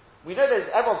 we know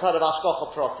everyone's heard of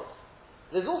Hashgacha Pratis.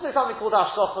 There's also something called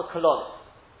Hashgacha Kolonis.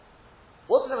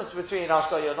 What's the difference between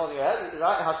Hashgacha, you're nodding your head,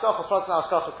 right? Hashgacha Pratis and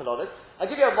Hashgacha Kolonis. I'll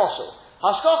give you a moshel.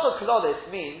 Hashgacha Kolonis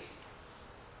means,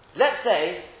 let's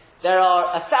say, there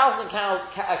are 1,000 cows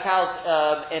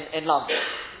in London.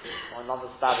 Well, in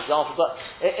London's a bad example, but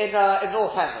in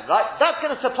North Hendon, right? That's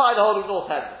going to supply the whole of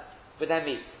North Hendon with their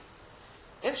meat.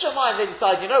 In Shamayim they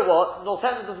decide, you know what, North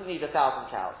Hendon doesn't need 1,000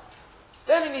 cows.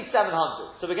 They only need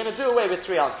 700, so we're going to do away with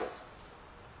 300.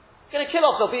 It's going to kill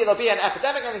off, there'll be an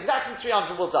epidemic and exactly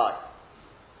 300 will die.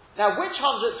 Now which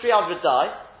 300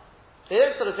 die? They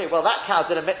don't sort of say, well that cow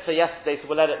did a mitzvah yesterday so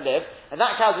we'll let it live, and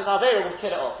that cow's in Avera, we'll kill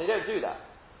it off. They don't do that.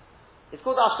 It's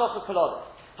called Hashgacha Kolonis.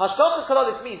 Hashgacha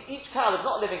Kolonis means each cow is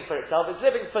not living for itself, it's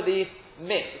living for the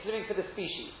min, it's living for the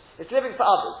species, it's living for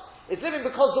others. It's living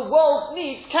because the world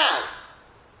needs cows.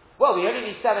 Well, we only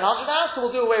need 700 now, so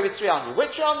we'll do away with 300.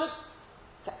 Which 300?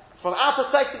 From our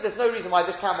perspective, there's no reason why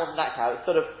this cow more than that cow. It's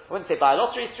sort of, I wouldn't say by a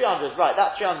lottery, 300, right,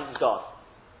 that 300 is gone.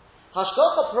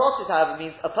 Hashgacha Pratis, however,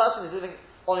 means a person is living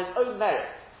on his own merit.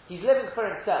 He's living for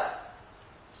himself.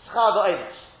 Schar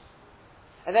v'omesh.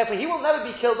 And therefore he will never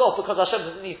be killed off because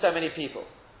Hashem doesn't need so many people.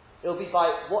 It will be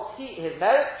by his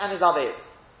merit and his aved.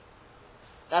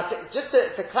 Now, just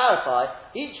to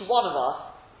clarify, each one of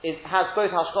us has both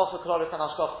Hashgacha Kolonis and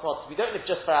Hashgacha Pratis. We don't live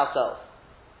just for ourselves.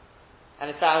 And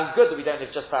it's our own good that we don't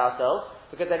live just for ourselves,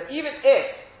 because then even if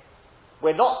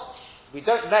we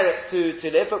don't merit to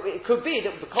live, but it could be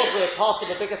that because we're part of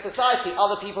a bigger society,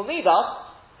 other people need us,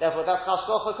 therefore that's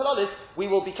Hashgacha Kolonis, we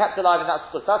will be kept alive in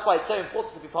that split. That's why it's so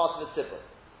important to be part of the tzibur.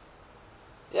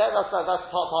 Yeah, that's part of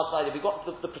the idea. We've got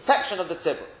the protection of the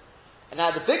tzibur. And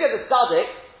now the bigger the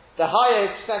tzaddik, the higher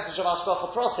his percentage of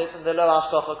Hashgacha Pratis and the lower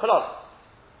Hashgacha Kolonis.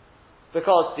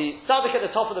 Because the tzaddik at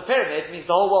the top of the pyramid means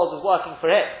the whole world is working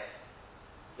for him.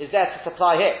 Is there to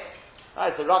supply him.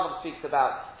 Right, so Rambam speaks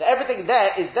about that everything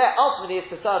there ultimately is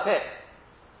to serve him.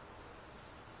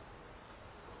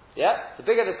 Yeah? The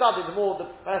bigger the tzaddik, the more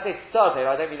when I say to serve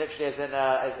him, I don't mean literally as in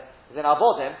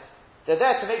Avodim. They're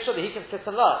there to make sure that he can sit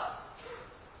and learn.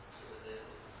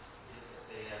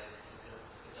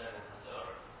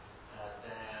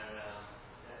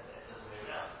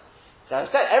 So I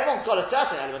said, everyone's got a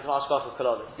certain element of Hashgacha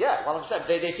Kolonis. Yeah,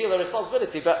 100%. They feel the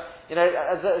responsibility, but, you know,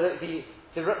 as the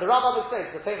Rambam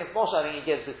explains, the famous Moshe I think he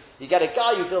gives, you get a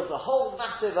guy who builds a whole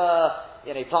massive,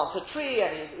 he plants a tree,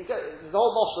 and the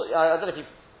whole Moshe, I don't know if he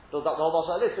builds up the whole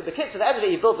Moshe like this, but the kitchen, at the end of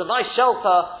it, he builds a nice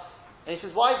shelter, and he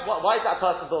says, why is that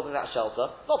person building that shelter?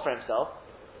 Not for himself.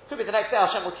 Could be the next day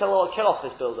Hashem will kill off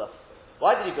this builder.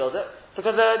 Why did he build it?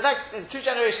 Because in 2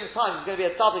 generations' time, he's going to be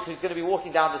a tzaddik who's going to be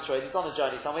walking down this road. He's on a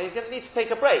journey somewhere. He's going to need to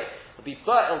take a break. The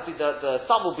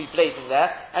sun will be blazing there,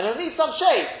 and he'll need some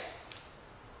shade.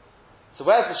 So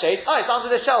where's the shade? Oh, it's under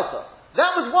the shelter.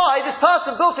 That was why this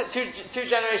person built it two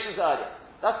generations earlier.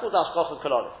 That's called Hashgacha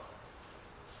Kololis.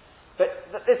 But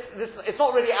it's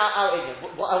not really our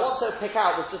Indian. What I want to pick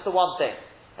out was just the one thing,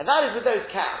 and that is with those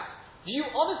cows. Do you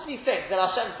honestly think that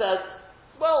Hashem says,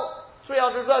 well,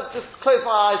 300, just close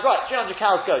my eyes, right, 300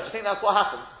 cows go? Do you think that's what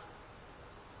happens?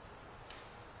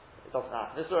 It doesn't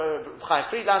happen. This is Chaim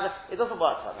Friedlander. It doesn't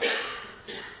work like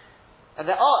that. And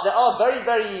there are very,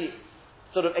 very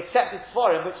sort of accepted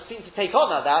Sforim which seem to take on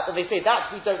that, and they say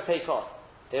that we don't take on.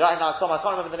 They write now some, I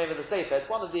can't remember the name of the Sefer. It's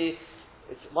one of the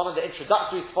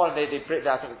introductory Sforim I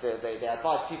think they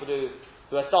advise people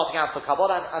who are starting out for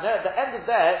Kabbalah, and at the end of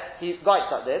there, he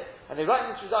writes like this, and they write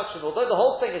in the introduction, although the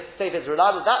whole thing is to say that it's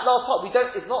reliable, that last part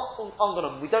it's not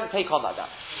ongonim, we don't take on like that.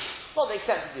 It's not the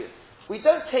accepted view. We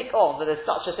don't take on that there's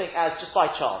such a thing as just by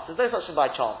chance. There's no such thing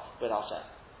by chance with Hashem.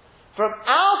 From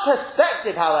our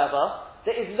perspective, however,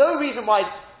 there is no reason why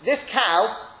this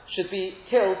cow should be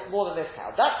killed more than this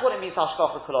cow. That's what it means,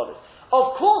 Hashgacha Kololis.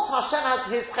 Of course, Hashem has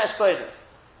his cheshbonos,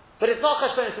 but it's not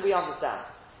cheshbonos that we understand.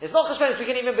 It's not cheshbonos we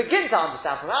can even begin to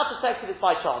understand. From our perspective, it's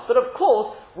by chance. But of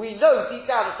course, we know deep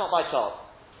down it's not by chance.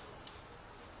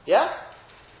 Yeah?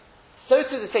 So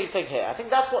too the same thing here. I think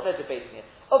that's what they're debating here.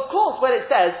 Of course, when it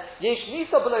says, Yesh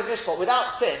Nisa below Mishpat,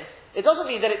 without sin, it doesn't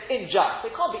mean that it's unjust.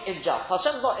 It can't be unjust.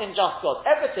 Hashem's not unjust God.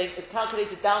 Everything is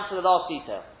calculated down to the last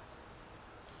detail.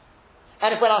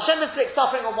 And if when Hashem inflicts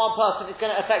suffering on one person, it's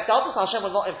going to affect others, Hashem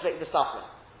will not inflict the suffering.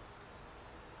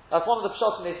 That's one of the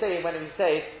pshatim they say when we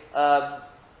say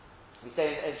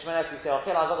in Shemoneh, we say,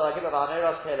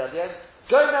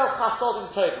 Gomel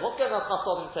Chasodim Tovim. What's Gomel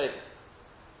Chasodim Tovim?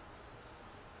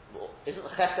 Isn't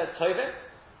Chesed Tovim?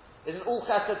 Isn't all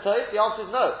Chesed Tov? The answer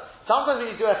is no. Sometimes when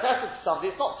you do a Chesed to somebody,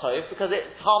 it's not Tov because it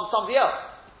harms somebody else.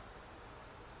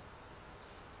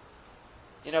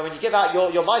 You know, when you give out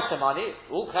your Meister money,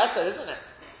 all Chesed, isn't it?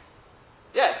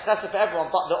 Yeah, it's Chesed for everyone,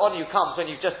 but the honor comes when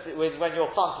when your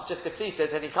funds are just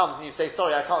depleted and he comes and you say,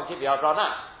 sorry, I can't give you, I've run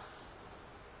out.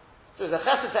 So it's a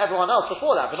Chesed for everyone else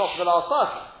before that, but not for the last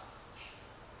person.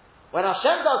 When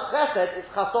Hashem does Chesed, it's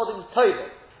Chasodim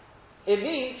Tovim. It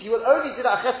means you will only do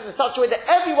that chesed in such a way that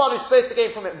everyone who's supposed to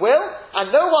gain from it will,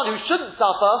 and no one who shouldn't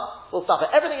suffer will suffer.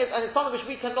 Everything is, and it's something which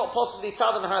we cannot possibly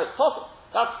fathom how it's possible.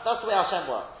 That's the way Hashem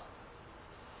works.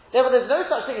 Therefore, there's no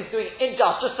such thing as doing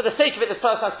injustice just for the sake of it. This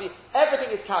person has to be.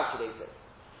 Everything is calculated.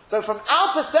 But from our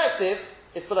perspective,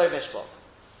 it's below mishpat.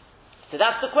 So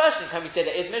that's the question: can we say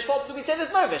there is mishpat? Or do we say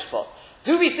there's no mishpat?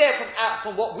 Do we say it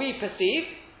from what we perceive,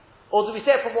 or do we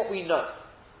say it from what we know?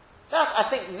 That,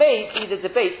 I think, may be the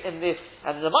debate in this,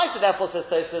 and the Meister therefore says,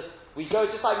 we go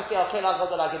just like we say, like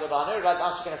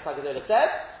Anshikin Esagadola said.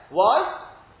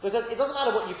 Why? Because it doesn't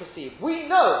matter what you perceive.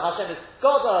 We know Hashem is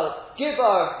Goder,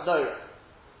 Giver, Noah.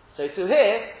 So to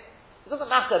here, it doesn't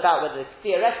matter about whether it's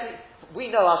theoretically, we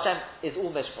know Hashem is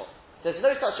all mishpat. There's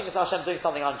no such thing as Hashem doing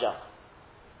something unjust.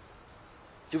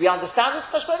 Do we understand this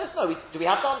cheshbonos? No. Do we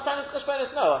have to understand this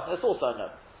cheshbonos? No. That's also a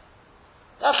no.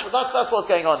 That's what's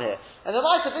going on here. And the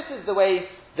Ma'aseh, this is the way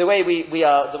we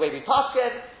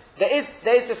paskin. There is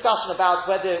discussion about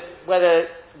whether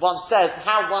one says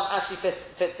how one actually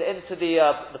fits it into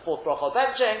the fourth bracha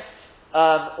benching.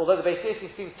 Although the Beis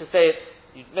Yossi seems to say it,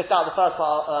 you missed out the first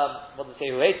part. What does it say?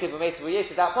 Who hated, who made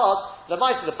that part. The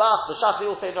Ma'aseh, the Bach, the Shafi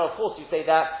all say no. Of course, you say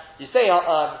that. You say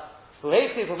who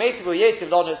hated, who made, who hated,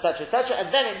 etc., etc., and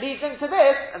then it leads into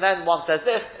this, and then one says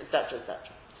this, etc.,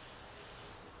 etc.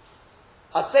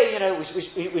 I'd say,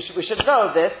 we should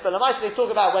know of this, but the Ma'aseh they talk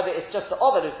about whether it's just the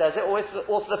Ovid who says it, or it's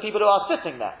also the people who are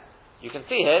sitting there. You can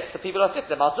see here, it's the people who are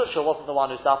sitting there. Malzutsha wasn't the one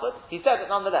who suffered. He said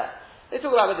it nonetheless. They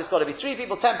talk about whether it's got to be 3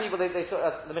 people, 10 people, the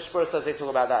Mishpura says they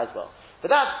talk about that as well.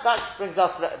 But that brings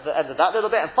us to the end of that little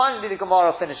bit, and finally the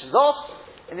Gemara finishes off,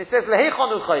 and it says,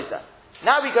 Lehechon u'chayza.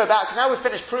 Now we go back, now we've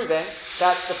finished proving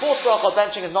that the fourth bracha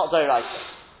benching is not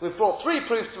Doraisa. We've brought 3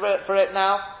 proofs for it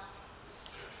now.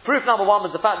 Proof number 1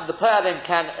 was the fact that the Purim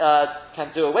can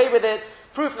do away with it.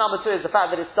 Proof number 2 is the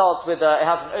fact that it starts with, it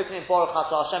has an opening Baruch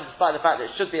Atah Hashem, despite the fact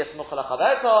that it should be a Smucha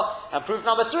L'Chaverto. And proof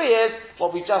number 3 is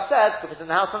what we just said, because in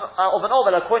the house of an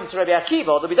Ovel, according to Rabbi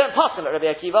Akiva, although we don't pass on Rabbi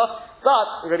Akiva,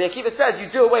 but Rabbi Akiva says you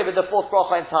do away with the fourth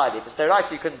bracha entirely. If it's so right,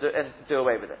 you couldn't do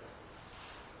away with it.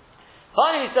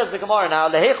 Finally, he says the Gemara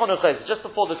now, Lehechon u'chayz, just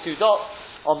before the 2 dots,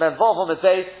 on Memvav on the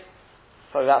base,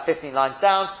 probably about 15 lines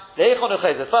down. Lehechon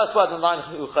u'chayz, the first word on the line is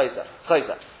u'chayz.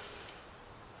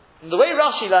 The way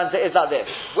Rashi learns it is like this.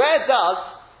 Where does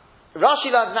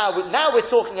Rashi learns now we're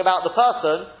talking about the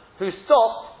person who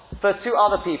stopped for two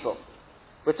other people.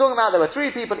 We're talking about there were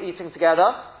three people eating together,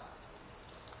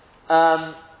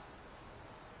 and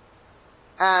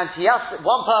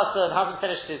one person hasn't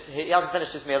finished his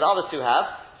meal, the other two have.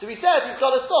 So we said he's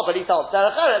got to stop, but he told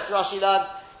Derech Eretz, Rashi learned,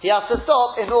 he has to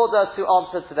stop in order to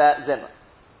answer to their zimmer.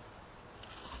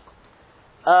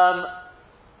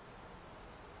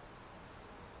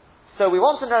 So we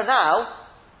want to know now,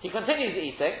 he continues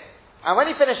eating, and when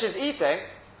he finishes eating,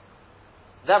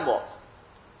 then what?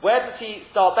 Where does he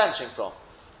start benching from?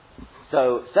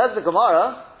 So, says the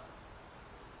Gemara,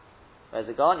 where's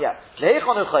it gone? Yeah.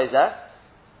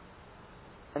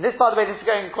 And this, by the way, this is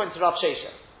going according to Rav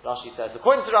Sheshes. Rashi says,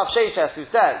 according to Rav Sheshes, who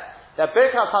says that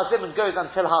Birkas HaZimun goes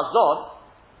until Hazon,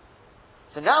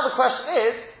 so now the question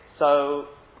is, so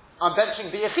I'm benching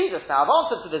the Yechidus now. I've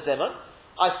answered to the Zimun.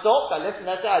 I stopped, I listened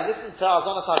to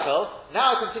Hazon HaTakil,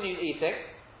 now I continue eating,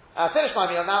 I finished my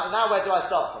meal, now where do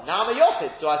I start from? Now I'm a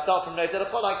Yochid. Do I start from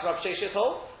Nozilachol, like Rav Sheshes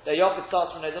told? The Yochid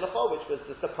starts from Nozilachol, which was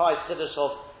the surprise Kiddush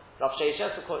of Rav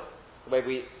Sheshes, the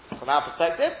way from our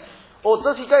perspective. Or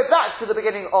does he go back to the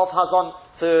beginning of Hazon,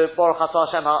 to Baruch Atah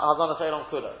Hashem, Hazon HaSeilon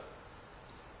Kulo?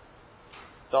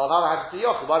 So on the other hand, to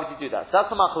Yochid, why would you do that? So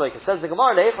that's the Machlokes. It says the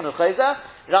Gemara, Leichon Uchayza,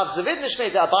 Rav Zavid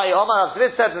Nishmei de Abaye Omar, Rav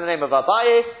Zavid said in the name of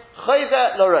Abaye,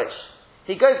 Chayza Lorosh.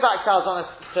 He goes back to Hazon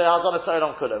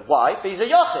HaSeilon Kulo. Why? But he's a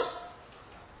Yochid.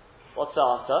 What's the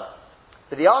answer?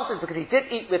 So the answer is because he did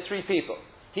eat with three people.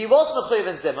 He wasn't a Pliv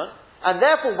Zimun, and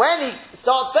therefore when he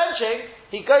starts benching,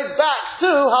 he goes back to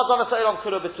Hazon HaSeilon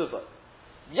Kulo B'Tuva.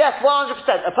 Yes,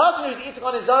 100%. A person who's eating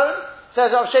on his own,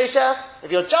 says Rav Sheshes,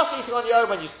 if you're just eating on your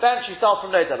own, when you bench, you start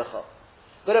from Nozilachol.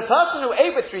 But a person who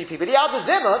ate with three people, he has a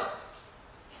Zimun,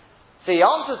 so he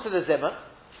answers to the Zimun,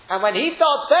 and when he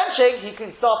starts benching, he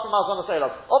can start from Hazon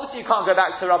HaSeilon. Obviously you can't go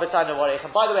back to Rabbi Tzadok Nevorich,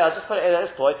 and by the way, I'll just put it in at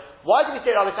this point, why do we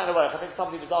say Rabbi Tzadok Nevorich? I think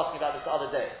somebody was asking about this the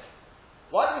other day.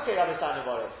 Why do we say Rabbi Tzadok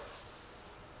Nevorich?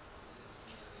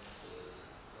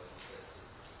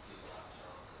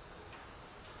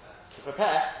 To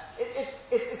prepare.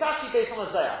 It's actually based on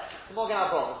the Zayah. The Morgan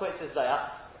Avraham, according to the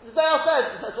Zayah. The Zayah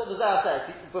says, that's what the Zayah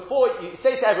says. Before you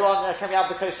say to everyone, can we have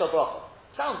the Kosher Bracha?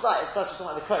 Sounds like it's such a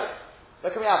something like the Kosher.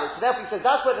 But can we have it? So therefore he says,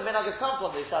 that's where the minhag has come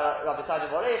from. They say Rabbi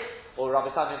Tzadok Nevorich, or Rabbi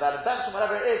Tzadok Nevorich Benchim,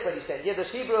 whatever it is, when you say Yiddish,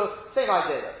 Hebrew, same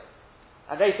idea.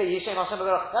 And they say Yishem Hashem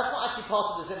Baruch. That's not actually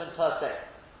part of the Zimun per se.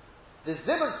 The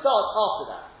Zimun starts after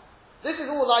that. This is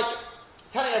all like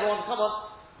telling everyone, come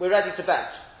on, we're ready to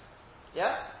bench.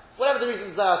 Yeah? Whatever the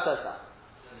reason Zayah says that.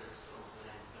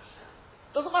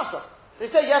 Doesn't matter. They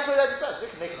say, yes, we're ready to bench.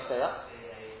 We can make them say that.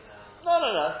 No.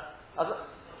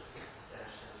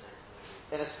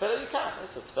 In a tefillah you can.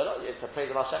 It's a tefillah. It's a praise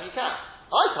of Hashem, you can.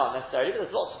 I can't necessarily, but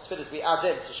there's lots of tefillahs we add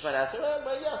in to Shemoneh Esrei.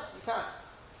 Well, yes, you can.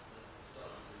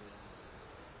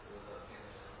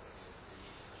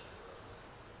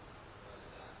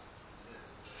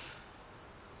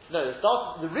 No,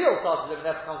 the real start of the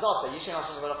Zimun comes after. Yishem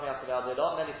Hashem Baruch Hu Yaseh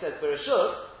and then he says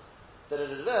Bereshus,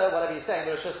 whatever he's saying,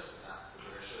 Bereshus.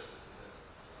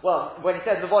 Well, when he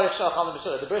says Nevorich Shalacham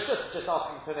B'Shulah, the Bereshus is just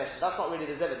asking permission. That's not really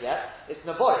the Zimun yet. It's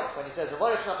Nevorich. When he says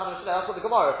Nevorich Shalacham B'Shullah, that's what the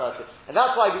Gemara refers to. And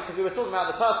that's why, because we were talking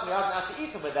about the person who hasn't actually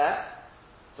eaten with them,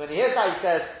 so when he hears that, he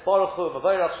says, Baruch Hu,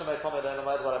 Mavorach Shemot Tomed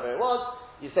Olamod, whatever it was,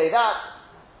 you say that,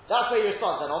 that's where you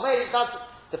respond. And or maybe that's,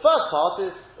 the first part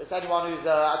is, it's anyone who's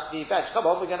at the bench. Come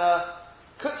on, could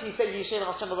he say Yishem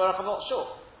Hashem Mavorach? I'm not sure.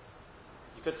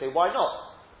 You could say, why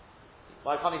not?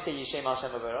 Why can't he say Yishem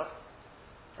Hashem Mavorach?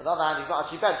 On the other hand, he's not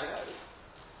actually benching already.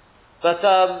 But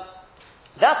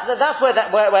that's where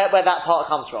that part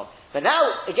comes from. But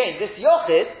now, again, this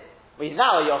Yochid, he's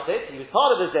now a Yochid, he was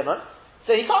part of the Zimun,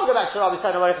 so he can't go back to Rabbi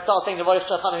Tzadok Nevorich and start saying the Nevorich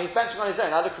Shachanah, he's benching on his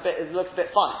own. That looks a bit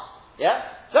funny. Yeah?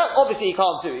 So that obviously he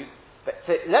can't do. But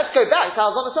so let's go back to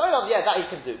Hazon HaSeilon. Yeah, that he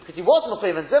can do. Because he was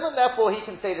Mukhiv and Zimun, therefore he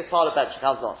can say this part of benching.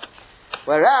 Hazon.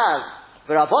 Whereas,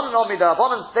 the Rabbanan Omi, the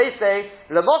Rabbanan, they say,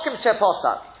 L'mokim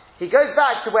Sheposat. He goes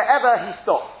back to wherever he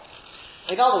stopped.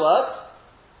 In other words,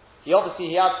 he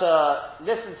had to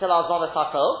listen till Hazon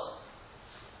HaTakil,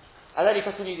 and then he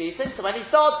continued eating. So when he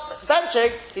starts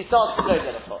benching, he starts to go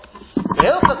Nozilachol. The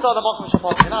halacha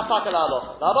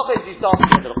is you start to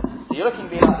go Nozilachol. So you're looking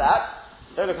at me like that.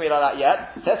 Don't look at me like that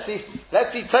yet. Let's see.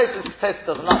 Tosfos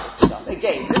doesn't like this stuff.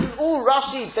 Again, this is all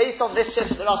Rashi based on this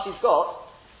shift that Rashi's got.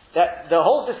 That the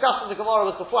whole discussion of the Gemara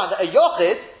was beforehand that a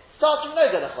Yochid starts from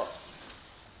Nozilachol.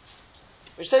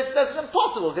 Which says that's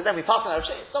impossible, because then we pass on it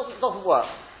doesn't work.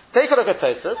 Take a look at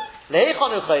Tosfos.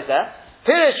 Leichon Uchayzeh,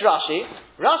 Pirish Rashi.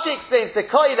 Rashi explains the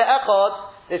Koi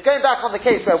Le'echad is going back on the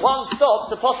case where one stops,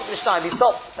 the possibly Shnayim, he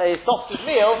stops his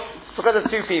meal because of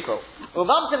two people.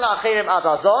 Umamtin La'achirim Ad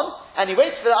Hazon, and he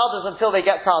waits for the others until they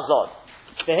get to Hazon.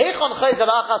 The Heichon Chayzer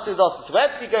Achas Sudos. So where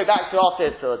does he go back to after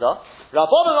his Sudah?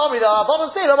 Rabbanon Omi, the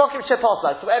Rabbanon say, Lamokim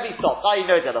Sheposla. So wherever he stopped, I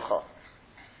know Delacha.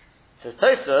 Says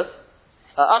Tosfos,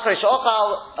 Achre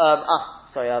Shochal,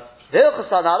 the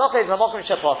Hilchasa Na'alocha is Lamokim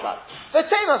Sheposla. But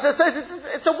Taylor says,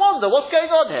 it's a wonder, what's going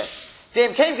on here?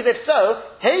 Dim came to if so,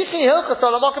 Heichi Hilchasa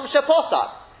Lamokim Sheposla.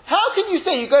 How can you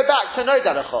say you go back to no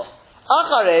Delacha?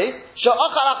 Achare,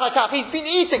 Shochal Achakaf, he's been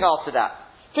eating after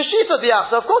that. For Shita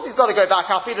Diach, so of course he's got to go back,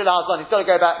 Hafidu Hazon, he's got to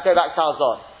go back to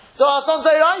Hazon. So Hazon's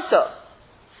Eiraita.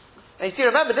 And you see,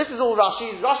 remember, this is all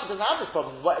Rashi. Rashi doesn't have this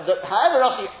problem. However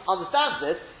Rashi understands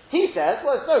this, he says,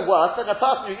 well, it's no worse than a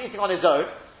person who's eating on his own.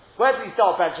 Where did he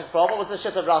start benching from? What was the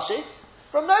shit of Rashi?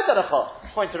 From no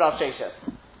Derechah, point to Rav Sheshes.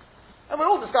 And we're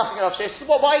all discussing Rav Sheshes,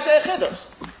 well, why is there a Chiddush?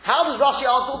 How does Rashi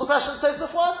answer all the questions so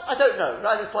far? I don't know.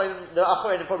 Right at this point, the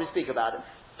Achorim will probably speak about it.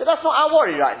 But that's not our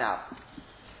worry right now.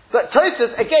 But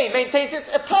Tosfos, again, maintains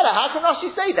it's a pella. How can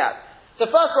Rashi say that?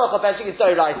 The first bracha benching is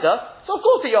Doraita, so of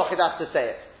course the Yochid has to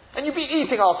say it. And you'd be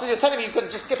eating after, you're telling me you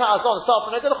couldn't just skip out on and start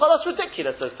from it, that's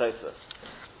ridiculous, says Tosfos.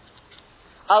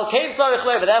 Al-Kain Tzarech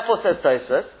Lever, therefore says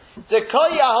Tosfos, the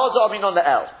Koyi Ahod Omin on the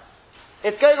L.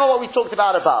 It's going on what we talked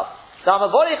about above. That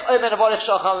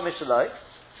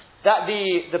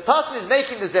the person is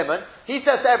making the zimun, he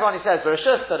says to everyone, he says,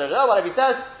 Bereshus, whatever he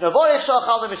says, Navorich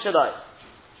Shachal Mishaloi.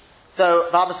 So,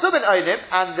 V'hamasubin Olim,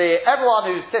 and everyone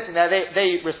who's sitting there,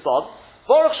 they respond,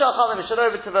 Baruch Shachal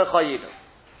Mishaloi v'Tevachayinu.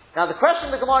 Now the question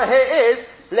of the Gemara here is,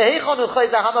 Lehichon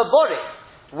Uchayza Hamabori.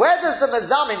 Where does the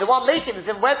Mazamin, the one making the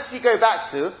zimun, where does he go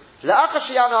back to?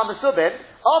 Le'achashiyanu Hamasubin,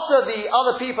 after the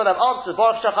other people have answered,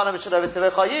 Baruch Shachal Mishaloi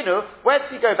v'Tevachayinu, where does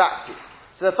he go back to?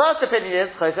 So the first opinion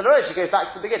is, Chayza L'Rosh, he goes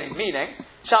back to the beginning, meaning,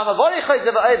 Shamavori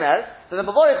Chayza V'Omer, so the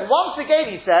Mavorich, once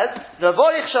again he says,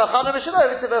 Navorich Shachanu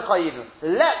Mishaloi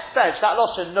V'Tevachayinu. Let's bench that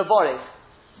lotion, Navorich.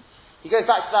 He goes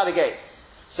back to that again.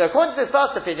 So according to his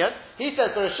first opinion, he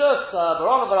says, Bereshus,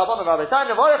 Baron V'Rabban V'Rabbetai,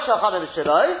 Navorich Shachanu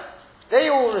Mishaloi. They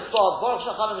all respond, Baruch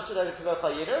Shachanu Mishaloi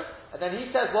V'Tevachayinu. And then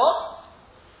he says what?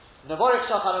 Navorich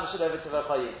Shachanu Mishaloi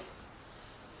V'Tevachayinu.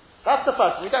 That's the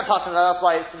first one. We don't pass on that, that's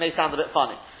why it may sound a bit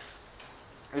funny.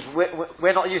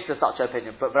 We're not used to such an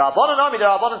opinion. But Rabbanon Army, the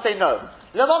Rabbanon say no.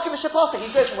 L'mokim Mishaposah,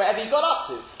 he goes from wherever he got up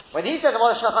to. When he says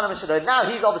Baruch Shachanu Mishaloi, now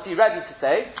he's obviously ready to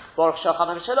say Baruch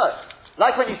Shachanu Mishaloi.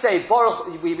 Like when you say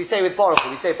Baruch, we say with Baruch,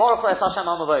 we say Baruch Es Hashem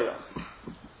Amavoyah.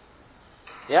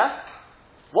 Yeah?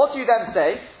 What do you then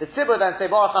say? The Tzibur then say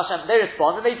Baruch Hashem, they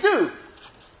respond, and they do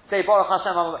say Baruch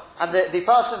Hashem Amavoyah. And the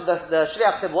person, the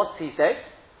Shliach said, what does he say?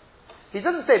 He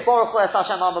doesn't say Baruch Es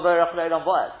Hashem Amavoyah Le'olam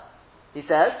Va'ed. He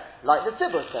says, like the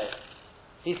Tzibur say.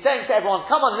 He's saying to everyone,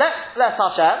 come on, let's bless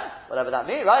Hashem, whatever that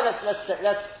means, right?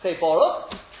 Let's say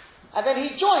Baruch. And then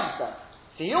he joins them.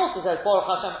 So he also says Baruch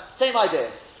Hashem, same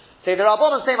idea. Say the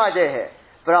Rabbanon, same idea here.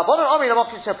 The Rabbanon Omi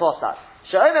L'mokim Sheposat.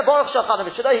 She'omer Baruch Shachanu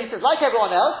V'Shaloi, he says, like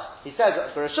everyone else, he says,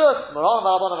 Bereshus, Moran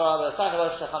V'Rabbanon V'Rabbetai,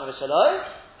 Baruch Shachanu V'Shaloi.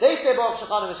 They say Baruch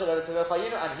Shachanu V'Shaloi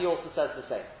V'Tevachayinu, and he also says the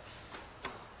same.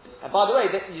 And by the way,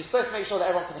 you're supposed to make sure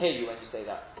that everyone can hear you when you say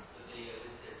that.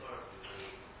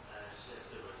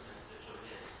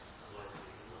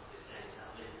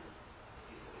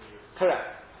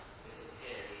 Correct.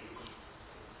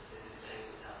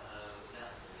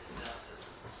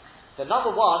 So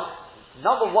number one,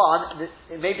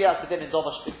 maybe that's the din in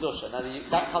Domash B'Kedusha. Now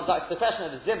that comes back to the question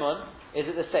of the Zimun, is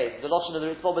it the same? The Lashon of the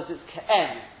Ritzvah, but it's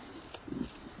K'en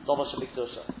Domash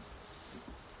B'Kedusha.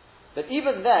 But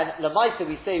even then, Lamaita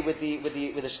we say with the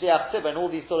Shliach Tzibur and all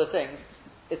these sort of things,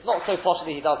 it's not so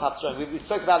possibly he does have to join. We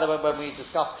spoke about that when we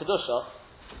discussed Kedusha.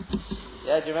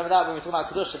 Yeah, do you remember that when we were talking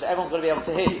about Kedusha, that everyone's going to be able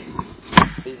to hear you?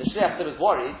 The Shliach Tzibur is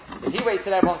worried, if he waits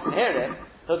till everyone can hear him,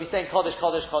 he'll be saying Kodesh,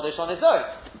 Kodesh, Kodesh on his own.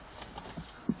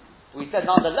 We said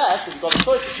nonetheless, if you've got a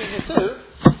choice between the two,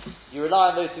 you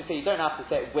rely on those who say you don't have to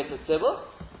say it with the Tzibur.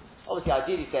 Obviously,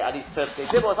 ideally say at least first say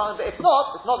Tzibur or something, but if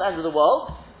not, it's not the end of the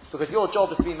world, because your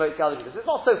job is to be most other people. It's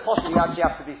not so posh that you actually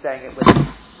have to be saying it with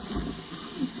them.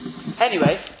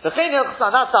 Anyway, the thing is, that's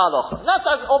our halacha.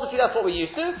 Obviously that's what we're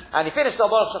used to. And he finished our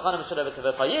Baruch Shachanu Mishaloi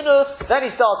V'Tevachayinu. Then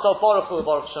he starts off Baruch Hu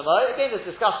Baruch Shemai. Again, there's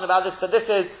discussion about this, but this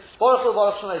is Baruch Hu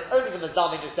Baruch Shemai. It's only the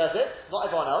Mazamin who says it, not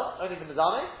everyone else. Only the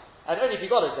Mazamin, and only if you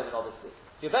got his zimun, obviously.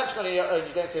 If you're benching on your own,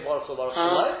 you don't say Baruch Hu Baruch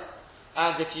Shemai.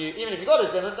 And even if you got his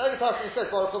zimun, the only person who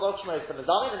says Baruch Hu Baruch Shemai is the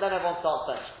Mazamin, and then everyone starts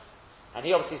benching. And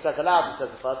he obviously says aloud. He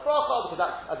says the first bracha because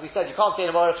that's, as we said, you can't say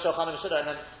the Baruch Shachanu Mishaloi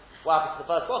and then what happens to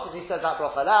the first bracha? He says that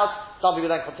bracha aloud. Some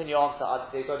people then continue on to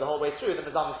they go the whole way through. The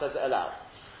Mizami says it aloud.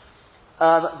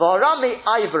 V'arami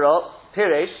Ivra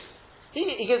Pirish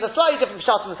He gives a slightly different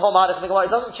pshat in this whole matter. It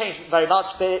doesn't change very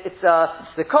much, but it's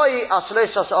the koi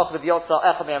ashalosh shashach with yotza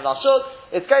echad me'em lashuk.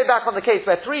 It's going back on the case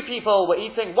where three people were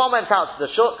eating. One went out to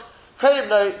the shuk.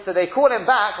 So they call him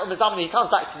back. He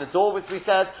comes back to the door, which we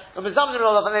said. And they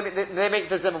make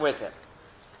the zimmer with him.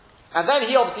 And then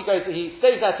he obviously goes. He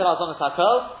stays there till Azon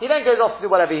Hakol. He then goes off to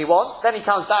do whatever he wants. Then he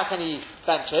comes back and he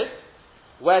benches.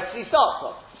 Where does he start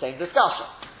from? Same discussion.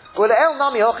 So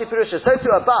to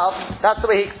above, that's the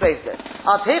way he explains it.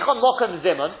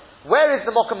 Where is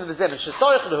the mokum of the zimun?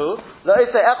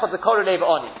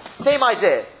 Same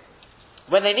idea.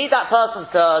 When they need that person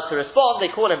to respond, they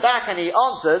call him back and he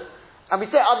answers, and we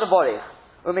say ad nevorich.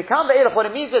 When we come to Eilach, what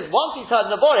it means is once he's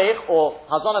heard nevorich or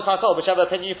hazanas hakol, whichever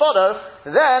opinion you follow,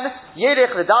 then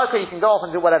yirich ledarko, he can go off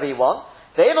and do whatever he wants.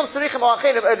 They don't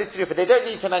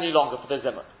need him any longer for the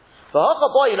zimun. Now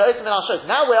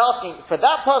we're asking for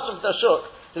that person for the shuk,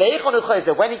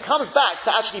 when he comes back to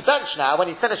actually bench now,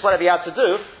 when he's finished whatever he had to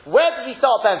do, where does he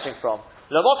start benching from?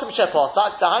 So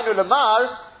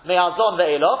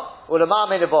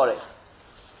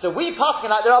we passing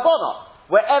like the Rabbanon,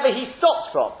 wherever he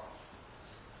stopped from.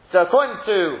 So according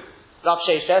to Rav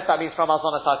Sheshes, that means from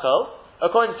Hazon Hakol.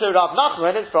 According to Rav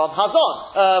Nachman, it's from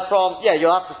Hazon.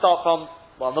 You'll have to start from,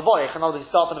 Nevorich, in other words, you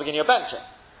start from the beginning of benching.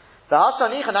 The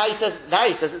Hashanicha now he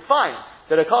says it's fine.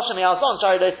 The Rekosha Me'azon,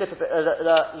 Shari Lo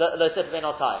Sifah Ben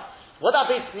Otai. What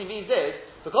that basically means is,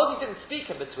 because he didn't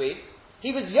speak in between,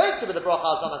 he was yoked with the Bracha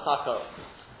Hazon Hakol.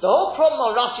 The whole problem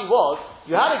on Rashi was,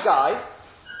 you had a guy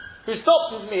who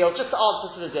stopped his meal just to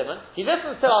answer to the Zimun. He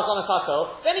listens to Hazon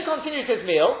Hakol, then he continues his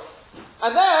meal,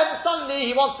 and then suddenly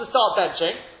he wants to start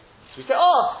benching. So we say,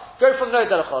 go from no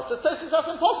delachos. So that's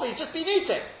impossible, he's just been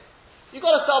eating. You've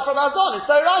got to start from Hazon,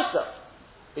 it's so right.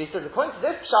 But he says, according to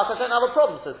this pshat, I don't have a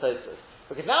problem, says Tosfos.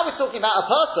 Because now we're talking about a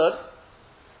person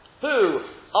who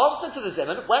answered to the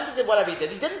Zimun, went and did whatever he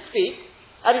didn't speak,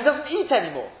 and he doesn't eat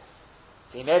anymore.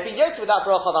 So he may have been yoked with that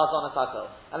bracha of Hazon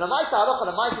Hakol. And the Ma'aseh Halacha,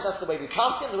 that's the way we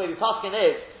paskin. The way we paskin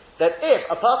is that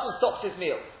if a person stops his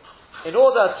meal in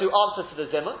order to answer to the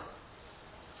Zimun,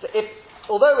 so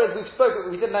although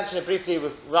we did mention it briefly,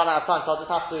 we've run out of time, so I'll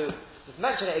just have to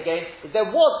mention it again. If there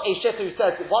was a shitta who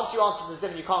says that once you answer the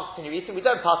Zimun you can't continue eating, we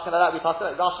don't paskin like that, we paskin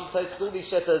like Rashi says, all these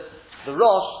shittas, the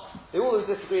Rosh, they all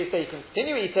disagree and say you can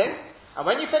continue eating, and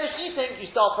when you finish eating,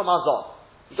 you start from Hazon.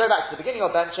 You go back to the beginning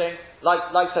of benching, like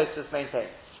Tosfos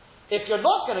maintains. If you're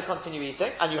not going to continue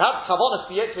eating, and you have kavanas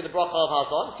to yet with the bracha of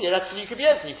Hazon, theoretically you could be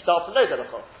able to, you can start from no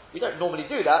delachos. We don't normally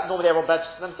do that, normally everyone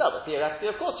benches for themselves, but theoretically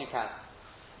of course you can.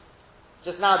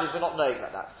 Just nowadays we're not knowing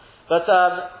like that. But,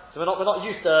 so we're not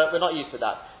used to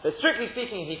that. But strictly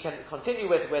speaking, he can continue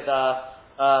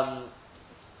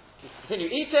continue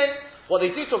eating. What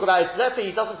they do talk about is, let's say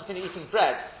he doesn't continue eating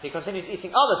bread, he continues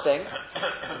eating other things,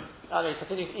 he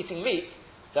continues eating meat.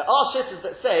 There are shittas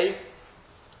that say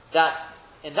that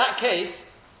in that case,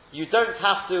 you don't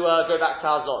have to go back to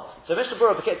Hazon. So Mishnah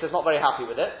Berurah B'Kitzur is not very happy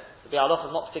with it. The Bialoch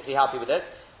is not particularly happy with it,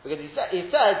 because he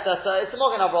says that it's a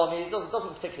Mogen Avraham, he doesn't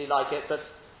particularly like it, but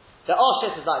there are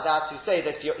shittas like that who say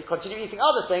that if you continue eating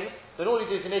other things, then all you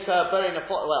do is you make a burying a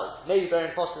maybe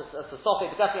burying a foster as a sophik,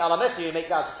 but definitely alamesu, you make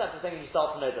that as a separate thing and you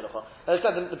start from no delacha. As I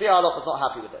said, the Bialoch is not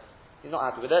happy with it. He's not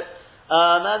happy with it.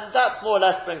 And that more or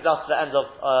less brings us to the end of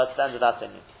that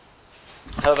opinion.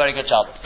 Have a very good job.